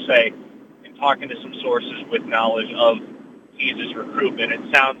I will say, in talking to some sources with knowledge of Tease's recruitment,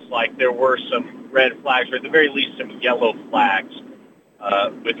 it sounds like there were some red flags, or at the very least some yellow flags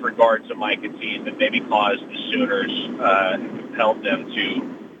with regard to Micah Tease that maybe caused the Sooners, compelled them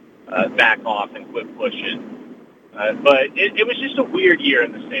to back off and quit pushing. But it was just a weird year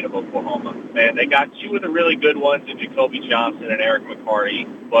in the state of Oklahoma. Man, they got two of the really good ones in Jacoby Johnson and Eric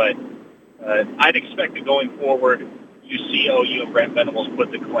McCarty, but I'd expect that going forward, you see OU and Brent Venables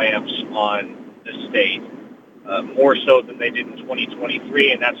put the clamps on the state more so than they did in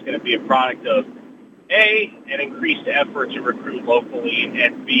 2023, and that's going to be a product of, A, an increased effort to recruit locally,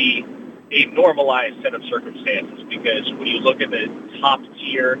 and B, a normalized set of circumstances, because when you look at the top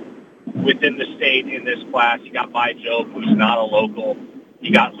tier within the state in this class, you got Bai Jobe, who's not a local.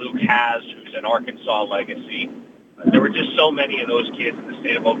 You got Luke Haas, who's an Arkansas legacy. There were just so many of those kids in the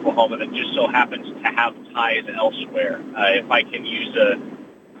state of Oklahoma that just so happens to have ties elsewhere. If I can use a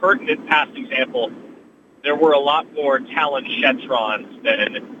pertinent past example, there were a lot more Talon Shetrons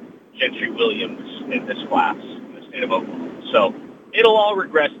than Gentry Williams in this class in the state of Oklahoma. So it'll all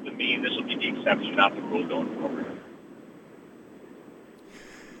regress to the mean. This will be the exception, not the rule going forward.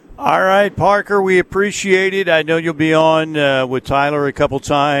 All right, Parker, we appreciate it. I know you'll be on with Tyler a couple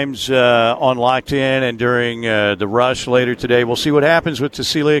times on Locked In and during the rush later today. We'll see what happens with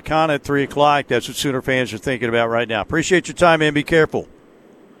Cecilia Kana at 3 o'clock. That's what Sooner fans are thinking about right now. Appreciate your time, man. Be careful.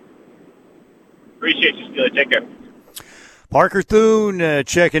 Appreciate you, Steeler. Take care. Parker Thune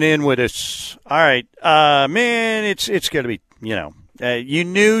checking in with us. All right, man, it's going to be, you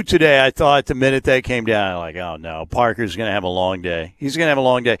knew today, I thought, the minute that came down, like, oh, no, Parker's going to have a long day. He's going to have a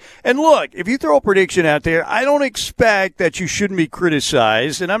long day. And look, if you throw a prediction out there, I don't expect that you shouldn't be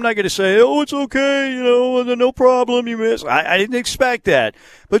criticized. And I'm not going to say, oh, it's okay, no problem, you missed. I didn't expect that.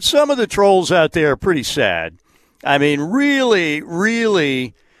 But some of the trolls out there are pretty sad. I mean, really,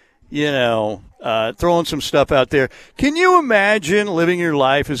 really, throwing some stuff out there. Can you imagine living your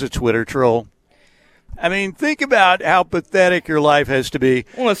life as a Twitter troll? I mean, think about how pathetic your life has to be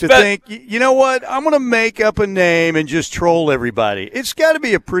to think, you know what, I'm going to make up a name and just troll everybody. It's got to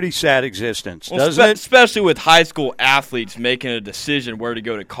be a pretty sad existence, doesn't it? Especially with high school athletes making a decision where to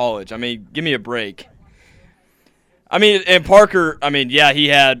go to college. I mean, give me a break. I mean, and Parker, yeah, he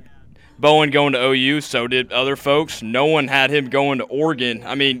had Bowen going to OU, so did other folks. No one had him going to Oregon.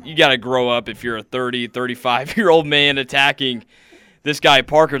 I mean, you got to grow up if you're a 30, 35-year-old man attacking this guy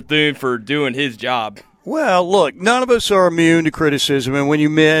Parker Thune for doing his job. Well, look, none of us are immune to criticism, and when you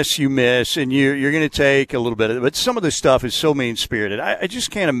miss, and you're going to take a little bit of it. But some of this stuff is so mean-spirited. I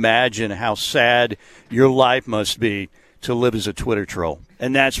just can't imagine how sad your life must be to live as a Twitter troll,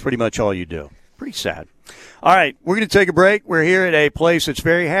 and that's pretty much all you do. Pretty sad. All right, we're going to take a break. We're here at a place that's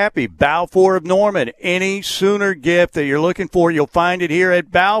very happy, Balfour of Norman. Any Sooner gift that you're looking for, you'll find it here at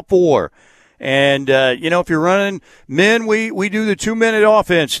Balfour. And, if you're running men, we do the 2-minute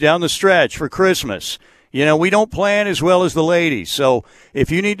offense down the stretch for Christmas. We don't plan as well as the ladies. So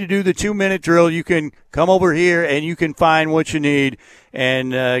if you need to do the 2-minute drill, you can come over here and you can find what you need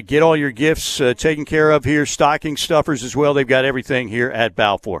and get all your gifts taken care of here. Stocking stuffers as well. They've got everything here at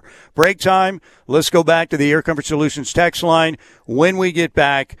Balfour. Break time. Let's go back to the Air Comfort Solutions text line when we get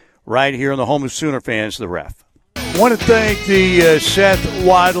back right here on the home of Sooner fans, the Ref. I want to thank the Seth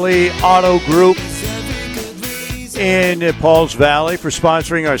Wadley Auto Group in Pauls Valley for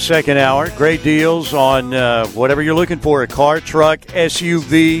sponsoring our second hour. Great deals on whatever you're looking for, a car, truck,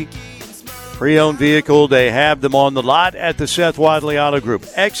 SUV, pre-owned vehicle. They have them on the lot at the Seth Wadley Auto Group,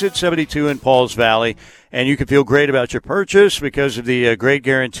 exit 72 in Pauls Valley. And you can feel great about your purchase because of the great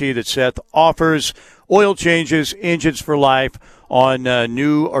guarantee that Seth offers. Oil changes, engines for life on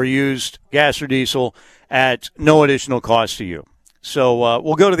new or used gas or diesel at no additional cost to you. So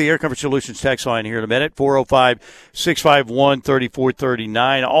we'll go to the Air Comfort Solutions text line here in a minute,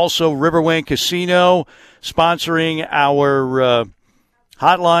 405-651-3439. Also, Riverwind Casino sponsoring our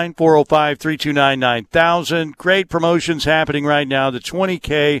hotline, 405-329-9000. Great promotions happening right now. The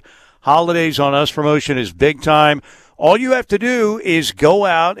 20K Holidays on Us promotion is big time. All you have to do is go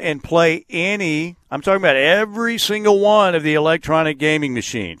out and play I'm talking about every single one of the electronic gaming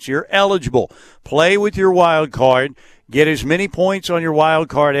machines. You're eligible. Play with your wild card. Get as many points on your wild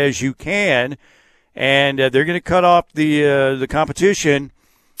card as you can. And they're going to cut off the competition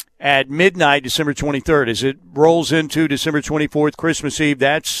at midnight, December 23rd. As it rolls into December 24th, Christmas Eve,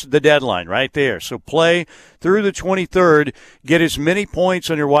 that's the deadline right there. So play through the 23rd. Get as many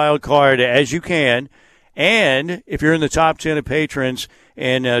points on your wild card as you can. And if you're in the top 10 of patrons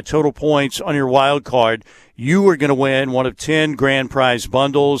and total points on your wild card, you are going to win one of 10 grand prize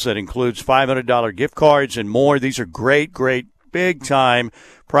bundles that includes $500 gift cards and more. These are great, great, big-time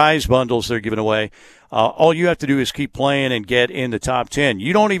prize bundles they're giving away. All you have to do is keep playing and get in the top 10.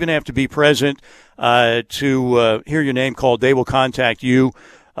 You don't even have to be present to hear your name called. They will contact you.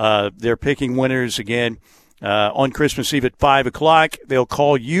 They're picking winners again on Christmas Eve at 5 o'clock. They'll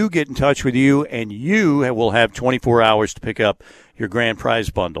call you, get in touch with you, and you will have 24 hours to pick up your grand prize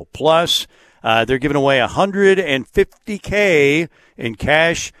bundle. Plus, they're giving away $150K in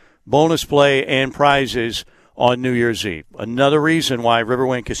cash, bonus play, and prizes on New Year's Eve. Another reason why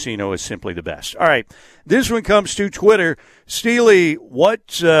Riverwind Casino is simply the best. All right, this one comes to Twitter. Steely,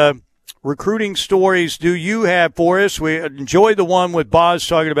 what recruiting stories do you have for us? We enjoyed the one with Boz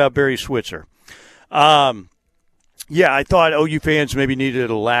talking about Barry Switzer. Yeah, I thought OU fans maybe needed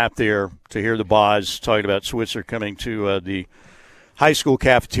a laugh there to hear the Boz talking about Switzer coming to the high school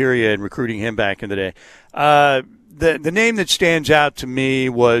cafeteria and recruiting him back in the day. The name that stands out to me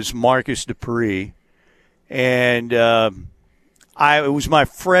was Marcus Dupree. And it was my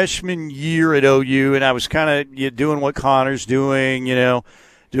freshman year at OU, and I was kind of doing what Connor's doing,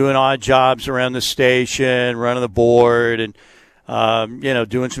 doing odd jobs around the station, running the board, and,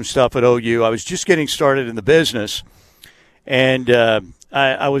 doing some stuff at OU. I was just getting started in the business, and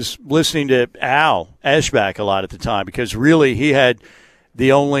I was listening to Al Eschbach a lot at the time because really he had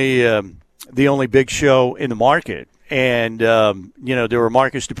the only big show in the market. And, there were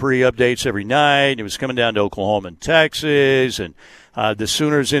Marcus Dupree updates every night. It was coming down to Oklahoma and Texas. And the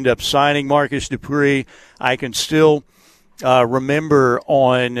Sooners end up signing Marcus Dupree. I can still remember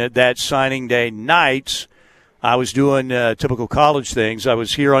on that signing day nights, I was doing typical college things. I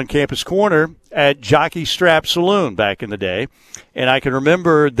was here on Campus Corner at Jockey Strap Saloon back in the day. And I can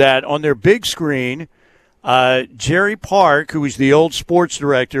remember that on their big screen, Jerry Park, who was the old sports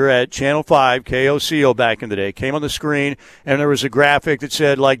director at Channel 5, KOCO back in the day, came on the screen, and there was a graphic that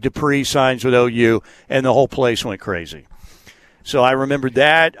said, like, Dupree signs with OU, and the whole place went crazy. So I remembered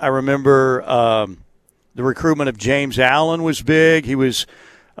that. I remember the recruitment of James Allen was big. He was,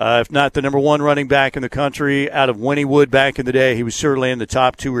 if not the number one running back in the country, out of Wynnewood back in the day. He was certainly in the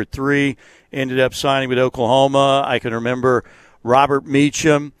top 2 or 3, ended up signing with Oklahoma. I can remember Robert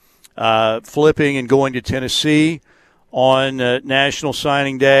Meacham flipping and going to Tennessee on National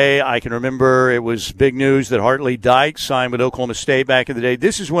Signing Day. I can remember it was big news that Hartley Dykes signed with Oklahoma State back in the day.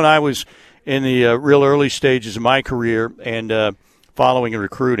 This is when I was in the real early stages of my career and following and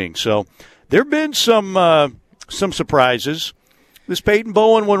recruiting. So there have been some surprises. This Peyton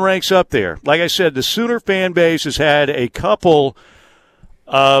Bowen one ranks up there. Like I said, the Sooner fan base has had a couple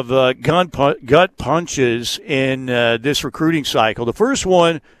of gut punches in this recruiting cycle. The first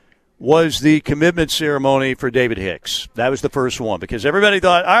one was the commitment ceremony for David Hicks. That was the first one because everybody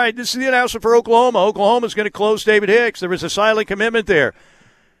thought, all right, this is the announcement for Oklahoma. Oklahoma's going to close David Hicks. There was a silent commitment there.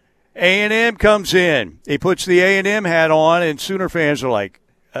 A&M comes in. He puts the A&M hat on, and Sooner fans are like,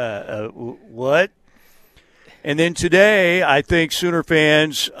 what? And then today, I think Sooner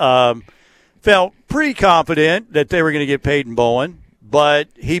fans felt pretty confident that they were going to get Peyton Bowen, but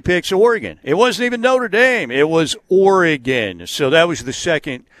he picks Oregon. It wasn't even Notre Dame. It was Oregon. So that was the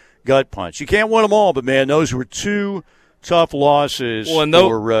second gut punch. You can't win them all, but, man, those were 2 tough losses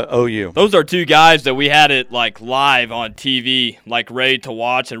for OU. Those are 2 guys that we had it, live on TV, ready to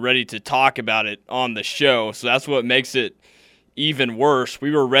watch and ready to talk about it on the show. So that's what makes it even worse. We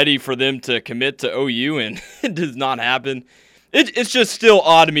were ready for them to commit to OU, and it does not happen. It's just still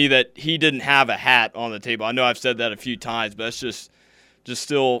odd to me that he didn't have a hat on the table. I know I've said that a few times, but it's just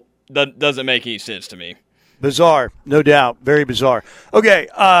still doesn't make any sense to me. Bizarre, no doubt. Very bizarre. Okay,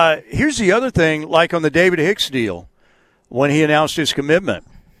 here's the other thing, like on the David Hicks deal, when he announced his commitment.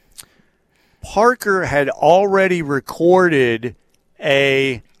 Parker had already recorded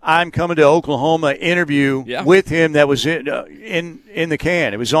a I'm coming to Oklahoma interview with him that was in the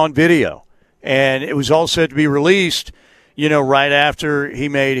can. It was on video. And it was all set to be released, right after he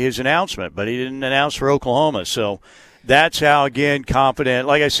made his announcement. But he didn't announce for Oklahoma. So that's how, again, confident.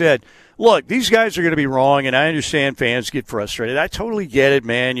 Like I said, look, these guys are going to be wrong, and I understand fans get frustrated. I totally get it,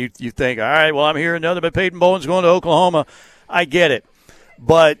 man. You think, all right, well, I'm hearing nothing but Peyton Bowen's going to Oklahoma. I get it.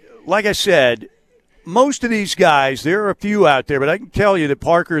 But like I said, most of these guys, there are a few out there, but I can tell you that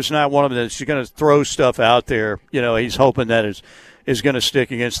Parker is not one of them that's going to throw stuff out there. He's hoping that is going to stick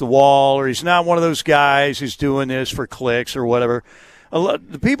against the wall, or he's not one of those guys who's doing this for clicks or whatever.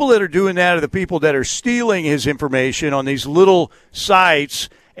 The people that are doing that are the people that are stealing his information on these little sites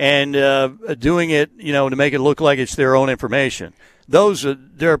and doing it, to make it look like it's their own information.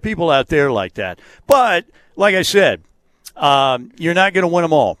 There are people out there like that. But, like I said, you're not going to win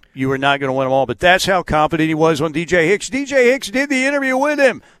them all. You are not going to win them all. But that's how confident he was on DJ Hicks. DJ Hicks did the interview with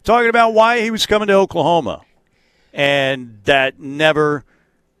him, talking about why he was coming to Oklahoma. And that never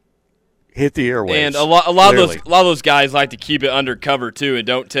hit the airwaves. And a lot of those guys like to keep it undercover too, and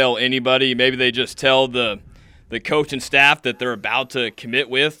don't tell anybody. Maybe they just tell the the coach and staff that they're about to commit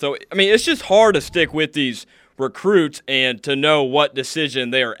with. So, I mean, it's just hard to stick with these recruits and to know what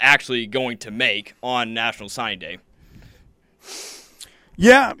decision they are actually going to make on National Signing Day.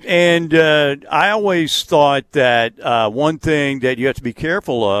 Yeah, and I always thought that one thing that you have to be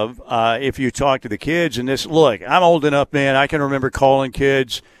careful of if you talk to the kids, and this, look, I'm old enough, man, I can remember calling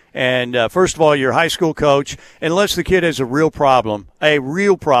kids, and first of all, your high school coach, unless the kid has a real problem,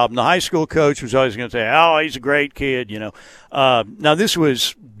 the high school coach was always going to say, oh, he's a great kid, you know. Now, this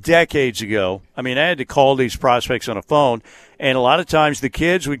was decades ago. I mean, I had to call these prospects on a phone, and a lot of times the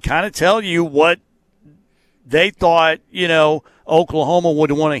kids would kind of tell you what they thought, you know, Oklahoma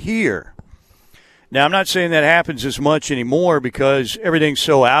would want to hear. Now, I'm not saying that happens as much anymore because everything's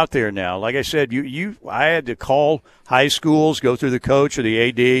so out there now. Like I said, I had to call high schools, go through the coach or the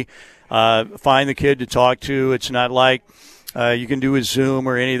AD, find the kid to talk to. It's not like you can do a Zoom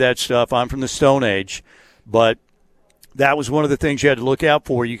or any of that stuff. I'm from the Stone Age, but that was one of the things you had to look out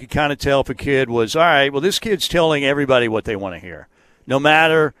for. You could kind of tell if a kid was, all right, well, this kid's telling everybody what they want to hear. No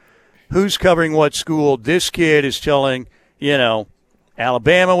matter who's covering what school, this kid is telling, you know,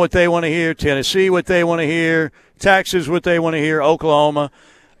 Alabama what they want to hear, Tennessee what they want to hear, Texas what they want to hear, Oklahoma.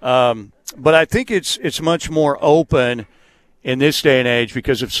 But I think it's much more open in this day and age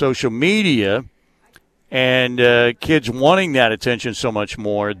because of social media and kids wanting that attention so much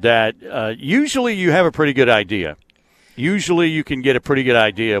more that usually you have a pretty good idea. Usually you can get a pretty good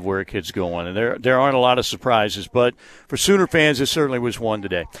idea of where a kid's going, and there aren't a lot of surprises. But for Sooner fans, this certainly was one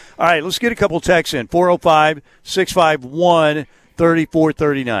today. All right, let's get a couple texts in.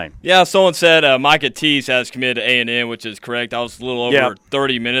 405-651-3439. Yeah, someone said Micah Teese has committed to A&M, which is correct. That was a little over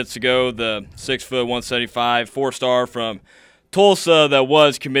 30 minutes ago. The 6 foot, 175, 4-star from Tulsa that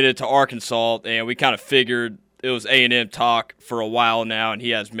was committed to Arkansas, and we kind of figured it was A&M talk for a while now, and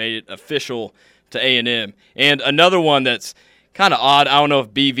he has made it official to A&M. And another one that's kind of odd, I don't know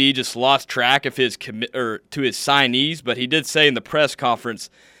if BV just lost track of his to his signees, but he did say in the press conference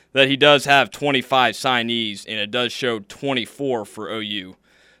that he does have 25 signees, and it does show 24 for OU.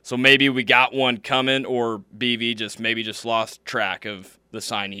 So maybe we got one coming, or BV just lost track of the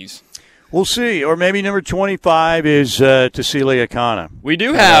signees. We'll see. Or maybe number 25 is Tassili Akana. We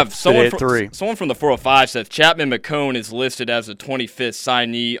do have someone from the 405 says Chapman McCone is listed as a 25th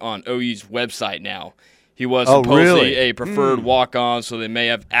signee on OU's website now. He was supposedly a preferred walk-on, so they may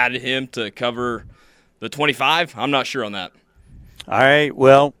have added him to cover the 25. I'm not sure on that. All right,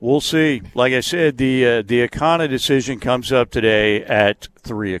 well, we'll see. Like I said, the Akana decision comes up today at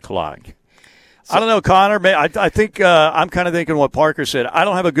 3 o'clock. I don't know, Connor. I think I'm kind of thinking what Parker said. I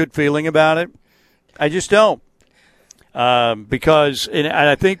don't have a good feeling about it. I just don't. Because and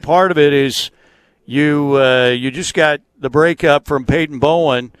I think part of it is you just got the breakup from Peyton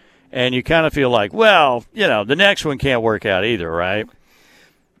Bowen, and you kind of feel like, well, you know, the next one can't work out either, right?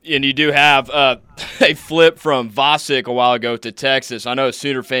 And you do have a flip from Vosick a while ago to Texas. I know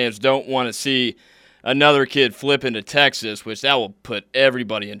Sooner fans don't want to see another kid flip into Texas, which that will put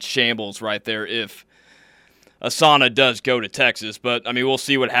everybody in shambles right there if Asana does go to Texas. But, I mean, we'll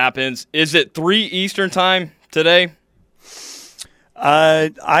see what happens. Is it 3 Eastern time today?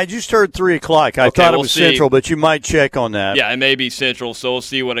 I just heard 3 o'clock. I thought it was Central, but you might check on that. Yeah, it may be Central, so we'll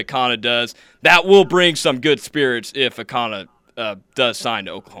see what Akana does. That will bring some good spirits if Akana does sign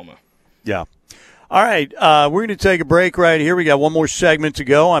to Oklahoma. Yeah. All right, we're going to take a break right here. We got one more segment to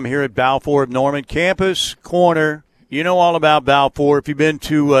go. I'm here at Balfour of Norman Campus Corner. You know all about Balfour. If you've been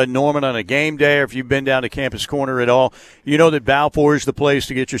to Norman on a game day or if you've been down to Campus Corner at all, you know that Balfour is the place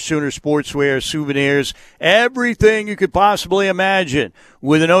to get your Sooner sportswear, souvenirs, everything you could possibly imagine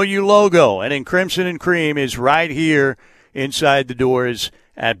with an OU logo and in crimson and cream is right here inside the doors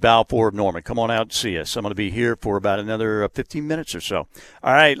at Balfour of Norman. Come on out and see us. I'm going to be here for about another 15 minutes or so.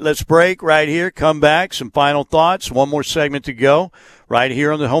 All right, let's break right here. Come back. Some final thoughts. One more segment to go right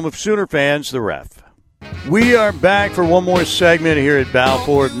here on the home of Sooner fans, The Ref. We are back for one more segment here at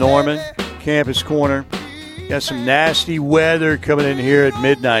Balfour of Norman, Campus Corner. Got some nasty weather coming in here at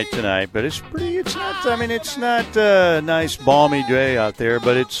midnight tonight, but it's not a nice balmy day out there,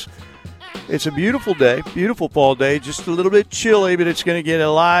 but it's a beautiful day, beautiful fall day, just a little bit chilly, but it's going to get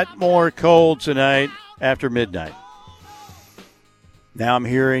a lot more cold tonight after midnight. Now I'm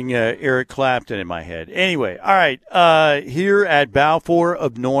hearing Eric Clapton in my head. Anyway, all right, here at Balfour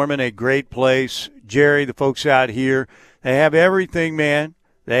of Norman, a great place. Jerry, the folks out here, they have everything, man.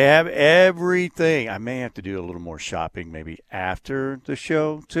 They have everything. I may have to do a little more shopping maybe after the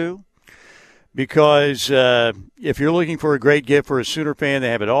show, too. Because if you're looking for a great gift for a Sooner fan, they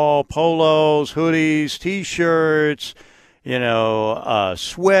have it all. Polos, hoodies, T-shirts,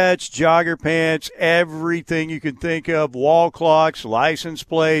 sweats, jogger pants, everything you can think of, wall clocks, license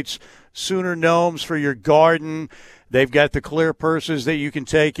plates, Sooner gnomes for your garden. They've got the clear purses that you can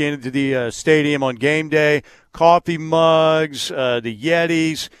take into the stadium on game day, coffee mugs, the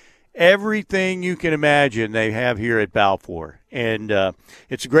Yetis, everything you can imagine they have here at Balfour. And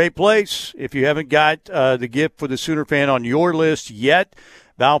it's a great place. If you haven't got the gift for the Sooner fan on your list yet,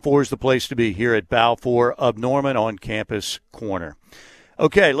 Balfour is the place to be here at Balfour of Norman on Campus Corner.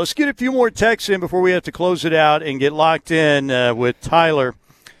 Okay, let's get a few more texts in before we have to close it out and get locked in with Tyler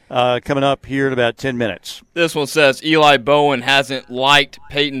coming up here in about 10 minutes. This one says Eli Bowen hasn't liked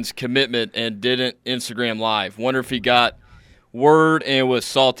Peyton's commitment and didn't Instagram Live. Wonder if he got word and was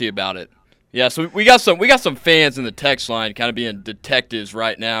salty about it. Yeah, so we got some fans in the text line kind of being detectives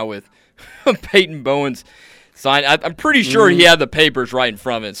right now with Peyton Bowen's sign. I'm pretty sure he had the papers right in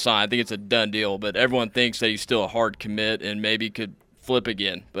front of it signed. I think it's a done deal, but everyone thinks that he's still a hard commit and maybe could flip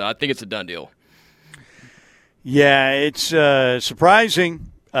again. But I think it's a done deal. Yeah, it's surprising,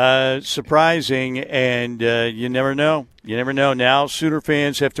 and you never know. You never know. Now Sooner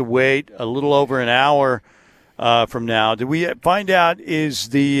fans have to wait a little over an hour from now. Did we find out is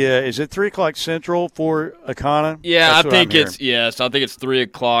it 3 o'clock Central for Akana? Yeah, I think it's 3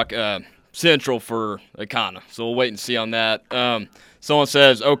 o'clock Central for Akana. So we'll wait and see on that. Someone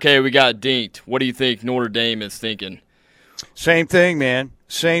says, okay, we got dinked. What do you think Notre Dame is thinking? Same thing, man.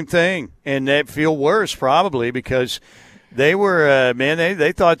 Same thing. And they feel worse probably because they were,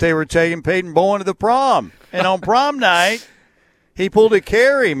 they thought they were taking Peyton Bowen to the prom. And on prom night, he pulled a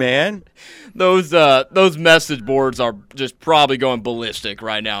carry, man. Those message boards are just probably going ballistic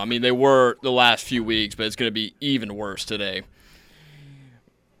right now. I mean, they were the last few weeks, but it's going to be even worse today.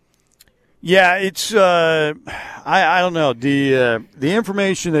 Yeah, it's I don't know. The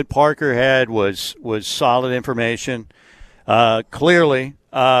information that Parker had was solid information. Clearly,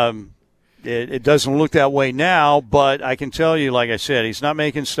 it doesn't look that way now, but I can tell you, like I said, he's not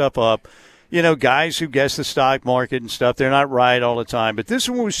making stuff up. You know, guys who guess the stock market and stuff, they're not right all the time. But this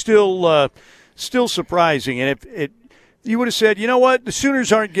one was still surprising. And if you would have said, you know what, the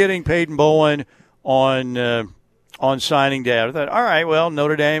Sooners aren't getting Peyton Bowen on signing day, I thought, all right, well,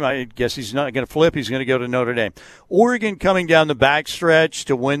 Notre Dame, I guess he's not going to flip. He's going to go to Notre Dame. Oregon coming down the backstretch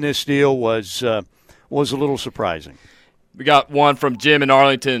to win this deal was a little surprising. We got one from Jim in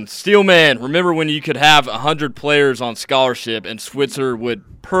Arlington. Steelman, remember when you could have 100 players on scholarship and Switzer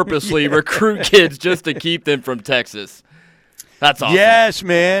would purposely recruit kids just to keep them from Texas? That's awesome. Yes,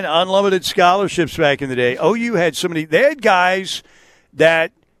 man. Unlimited scholarships back in the day. OU had they had guys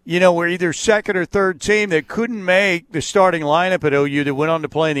that, were either second or third team that couldn't make the starting lineup at OU that went on to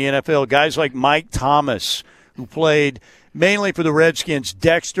play in the NFL. Guys like Mike Thomas, who played mainly for the Redskins,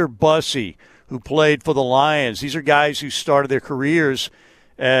 Dexter Bussey, who played for the Lions. These are guys who started their careers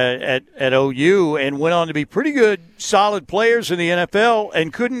at OU and went on to be pretty good, solid players in the NFL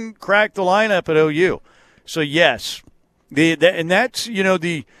and couldn't crack the lineup at OU. So, yes, that's,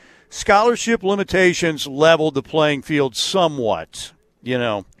 the scholarship limitations leveled the playing field somewhat,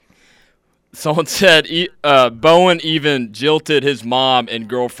 Someone said Bowen even jilted his mom and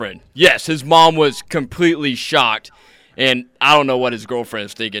girlfriend. Yes, his mom was completely shocked. And I don't know what his girlfriend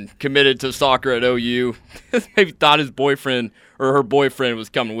is thinking. Committed to soccer at OU. Maybe thought his boyfriend or her boyfriend was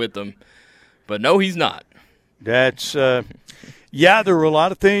coming with them. But no, he's not. That's, there were a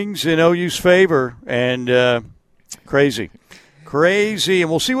lot of things in OU's favor. And crazy. And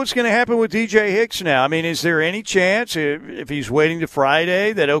we'll see what's going to happen with DJ Hicks now. I mean, is there any chance, if he's waiting to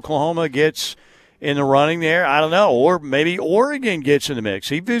Friday, that Oklahoma gets in the running there? I don't know. Or maybe Oregon gets in the mix.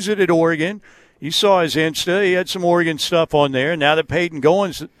 He visited Oregon. You saw his Insta. He had some Oregon stuff on there. Now that Peyton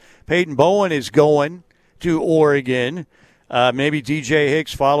Bowen is going to Oregon, maybe DJ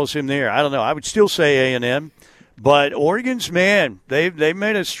Hicks follows him there. I don't know. I would still say A&M. But Oregon's, man, they've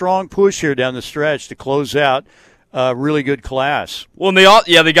made a strong push here down the stretch to close out a really good class. Well, and they got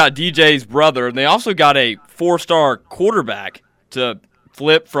DJ's brother, and they also got a 4-star quarterback to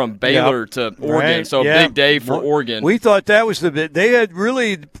flip from Baylor to Oregon, right. So big day for Oregon. We thought that was they had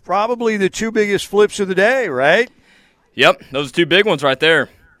really probably the two biggest flips of the day, right? Yep, those are two big ones right there.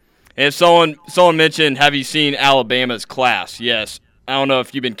 And someone mentioned, have you seen Alabama's class? Yes. I don't know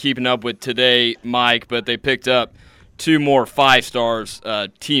if you've been keeping up with today, Mike, but they picked up 2 more 5-stars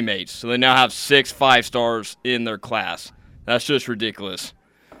teammates. So they now have 6 5-stars in their class. That's just ridiculous.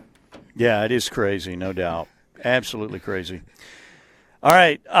 Yeah, it is crazy, no doubt. Absolutely crazy. All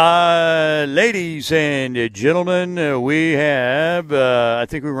right, ladies and gentlemen, we have, I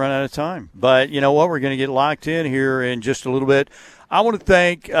think we run out of time. But you know what? We're going to get locked in here in just a little bit. I want to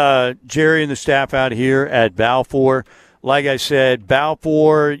thank Jerry and the staff out here at Balfour. like I said,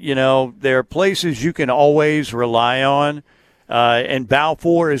 Balfour, there are places you can always rely on. And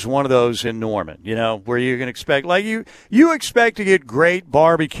Balfour is one of those in Norman, where you can expect, like you expect to get great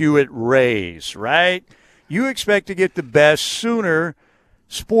barbecue at Ray's, right? You expect to get the best Sooner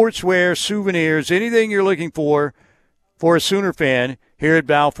sportswear, souvenirs, anything you're looking for a Sooner fan here at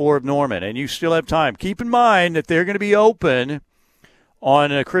Balfour of Norman. And you still have time. Keep in mind that they're going to be open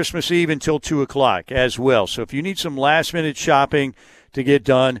on Christmas Eve until 2 o'clock as well. So if you need some last-minute shopping to get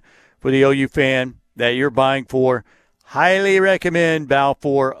done for the OU fan that you're buying for, highly recommend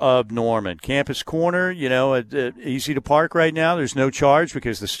Balfour of Norman. Campus Corner, easy to park right now. There's no charge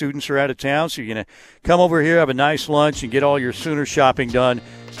because the students are out of town. So you're going to come over here, have a nice lunch, and get all your Sooner shopping done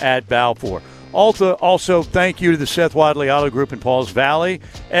at Balfour. Also, thank you to the Seth Wadley Auto Group in Pauls Valley,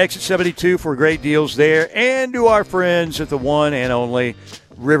 Exit 72 for great deals there, and to our friends at the one and only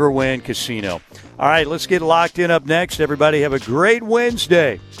Riverwind Casino. All right, let's get locked in up next. Everybody have a great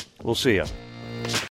Wednesday. We'll see you.